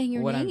keep saying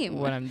your name?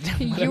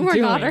 You are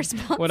not our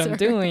sponsor. What I'm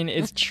doing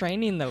is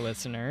training the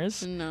listeners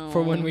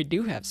for when we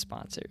do have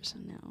sponsors.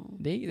 No,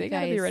 they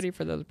gotta be ready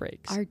for those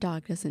breaks. Our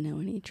dog doesn't know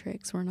any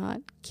tricks. We're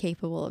not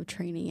capable of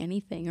training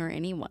anything or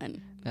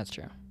anyone. That's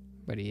true,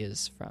 but he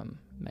is from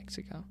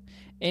Mexico.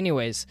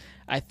 Anyways,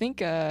 I think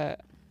that's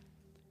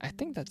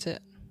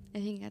it. I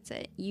think that's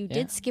it. You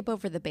did skip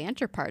over the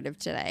banter part of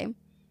today.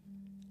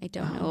 I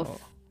don't know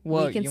if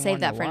we can save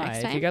that for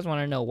next time. If you guys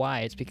want to know why,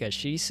 it's because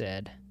she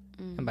said,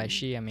 and by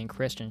she I mean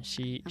Kristen.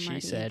 She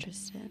said,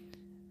 interested.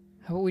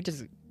 "How about we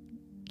just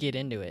get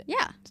into it?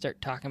 Yeah,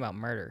 start talking about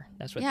murder.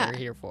 That's what they're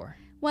here for."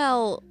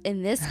 Well,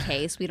 in this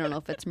case, we don't know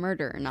if it's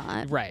murder or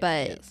not. Right.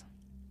 But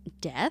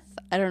death.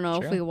 I don't know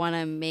if we want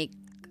to make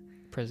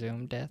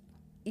presumed death.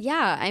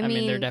 Yeah, I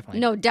mean, they're definitely...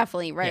 No,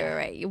 definitely,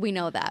 right. We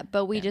know that,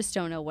 but we just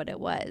don't know what it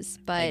was.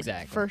 But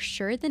for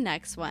sure, the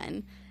next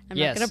one, I'm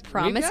not going to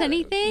promise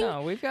anything.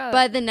 No, we've got...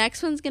 But the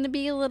next one's going to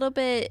be a little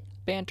bit...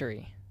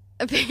 Bantery,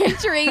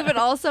 but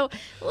also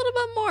a little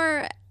bit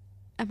more...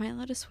 Am I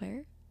allowed to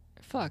swear?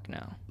 Fuck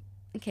no.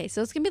 Okay,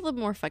 so it's going to be a little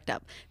bit more fucked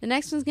up. The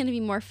next one's going to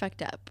be more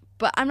fucked up.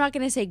 But I'm not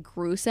going to say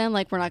gruesome,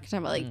 like we're not going to talk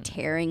about like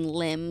tearing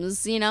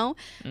limbs,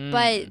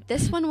 But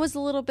this one was a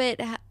little bit...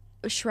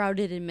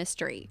 shrouded in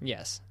mystery.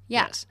 Yes.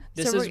 Yeah. Yes.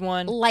 This is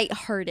one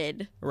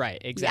lighthearted. Right,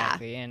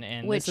 exactly. Yeah.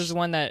 And this is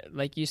one that,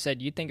 like you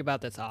said, you think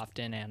about this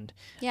often, and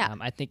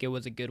I think it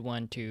was a good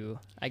one to,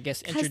 I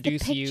guess,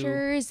 introduce the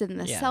pictures and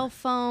the cell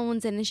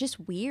phones, and it's just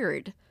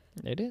weird.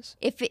 It is.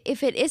 If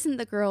it isn't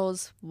the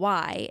girls,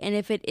 why? And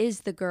if it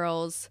is the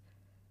girls,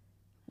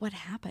 what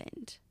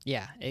happened?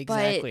 Yeah,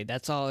 exactly.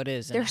 That's all it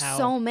is. There's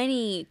so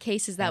many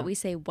cases that we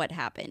say what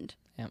happened.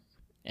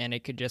 And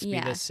it could just be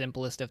the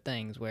simplest of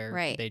things where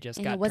they just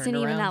got turned around. It wasn't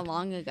even that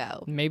long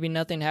ago. Maybe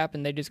nothing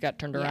happened. They just got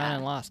turned around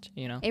and lost,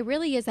 It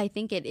really is. I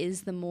think it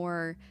is the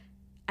more...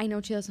 I know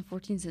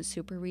 2014 isn't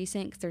super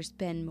recent because there's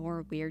been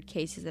more weird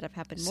cases that have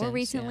happened more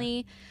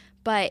recently.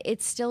 But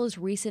it still is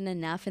recent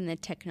enough in the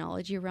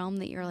technology realm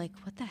that you're like,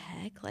 what the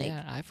heck? Like,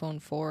 iPhone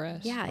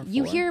 4S. Yeah,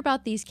 you hear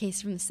about these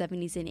cases from the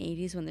 70s and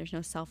 80s when there's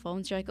no cell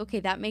phones. You're like,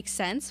 okay, that makes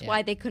sense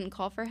why they couldn't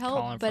call for help.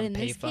 Calling but from in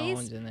this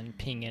case, and then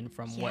pinging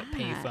from what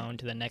payphone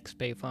to the next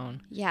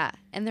payphone. Yeah,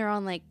 and they're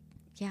on like,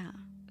 Yeah,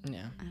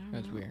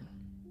 that's weird.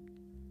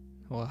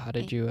 Well, how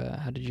did you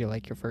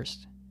like your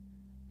first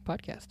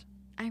podcast?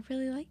 I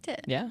really liked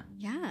it. Yeah?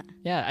 Yeah.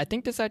 Yeah, I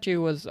think this actually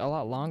was a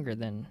lot longer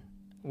than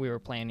we were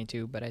planning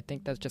to, but I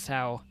think that's just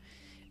how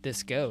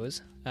this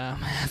goes.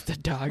 The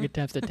dog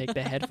attempts to take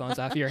the headphones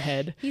off your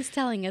head. He's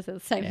telling us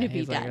it's time to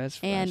be done,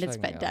 and it's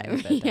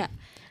bedtime. Yeah.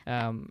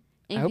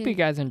 I hope you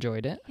guys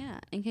enjoyed it. Yeah.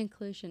 In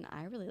conclusion,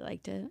 I really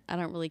liked it. I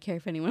don't really care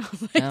if anyone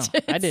else liked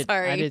it. I did.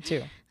 Sorry. I did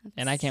too.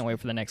 And I can't wait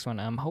for the next one.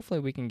 Hopefully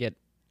we can get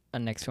a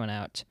next one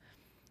out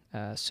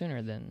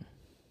sooner than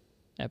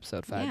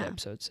episode 5 to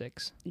episode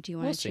 6. Do you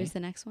want to choose the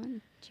next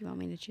one? Do you want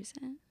me to choose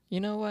it? You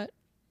know what?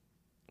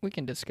 We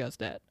can discuss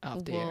that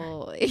off the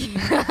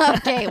air.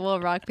 Okay, well,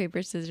 rock,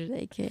 paper, scissors,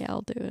 AK,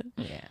 I'll do it.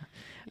 Yeah.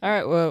 All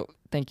right, well,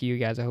 thank you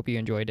guys. I hope you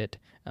enjoyed it.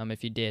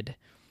 If you did,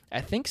 I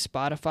think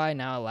Spotify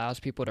now allows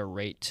people to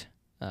rate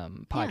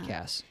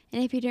podcasts. Yeah.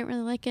 And if you didn't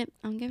really like it,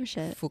 I don't give a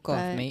shit. Fuck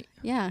off, mate.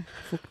 Yeah.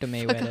 Fuck the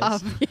Mayweathers. Fuck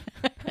off.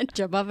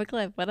 Jump off a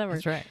cliff, whatever.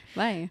 That's right.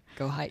 Bye.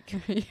 Go hike.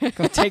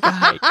 Go take a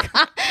hike.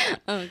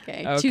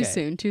 Okay. Too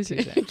soon.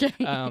 Okay.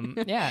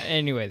 Yeah,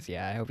 anyways,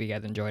 I hope you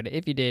guys enjoyed it.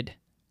 If you did,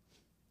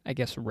 I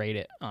guess rate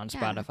it on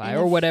Spotify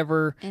or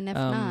whatever. And if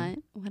not,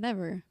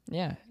 whatever.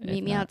 Yeah.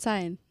 Meet me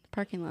outside.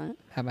 Parking lot.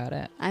 How about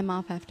that? I'm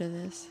off after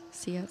this.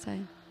 See you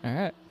outside. All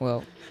right.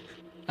 Well,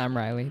 I'm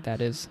Riley.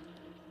 That is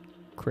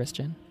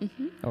Christian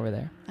over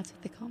there. That's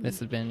what they call me. This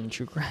has been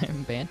True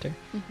Crime Banter.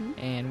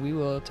 And we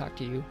will talk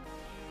to you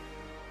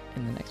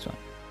in the next one.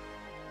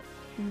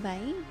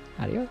 Bye.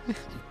 Adios.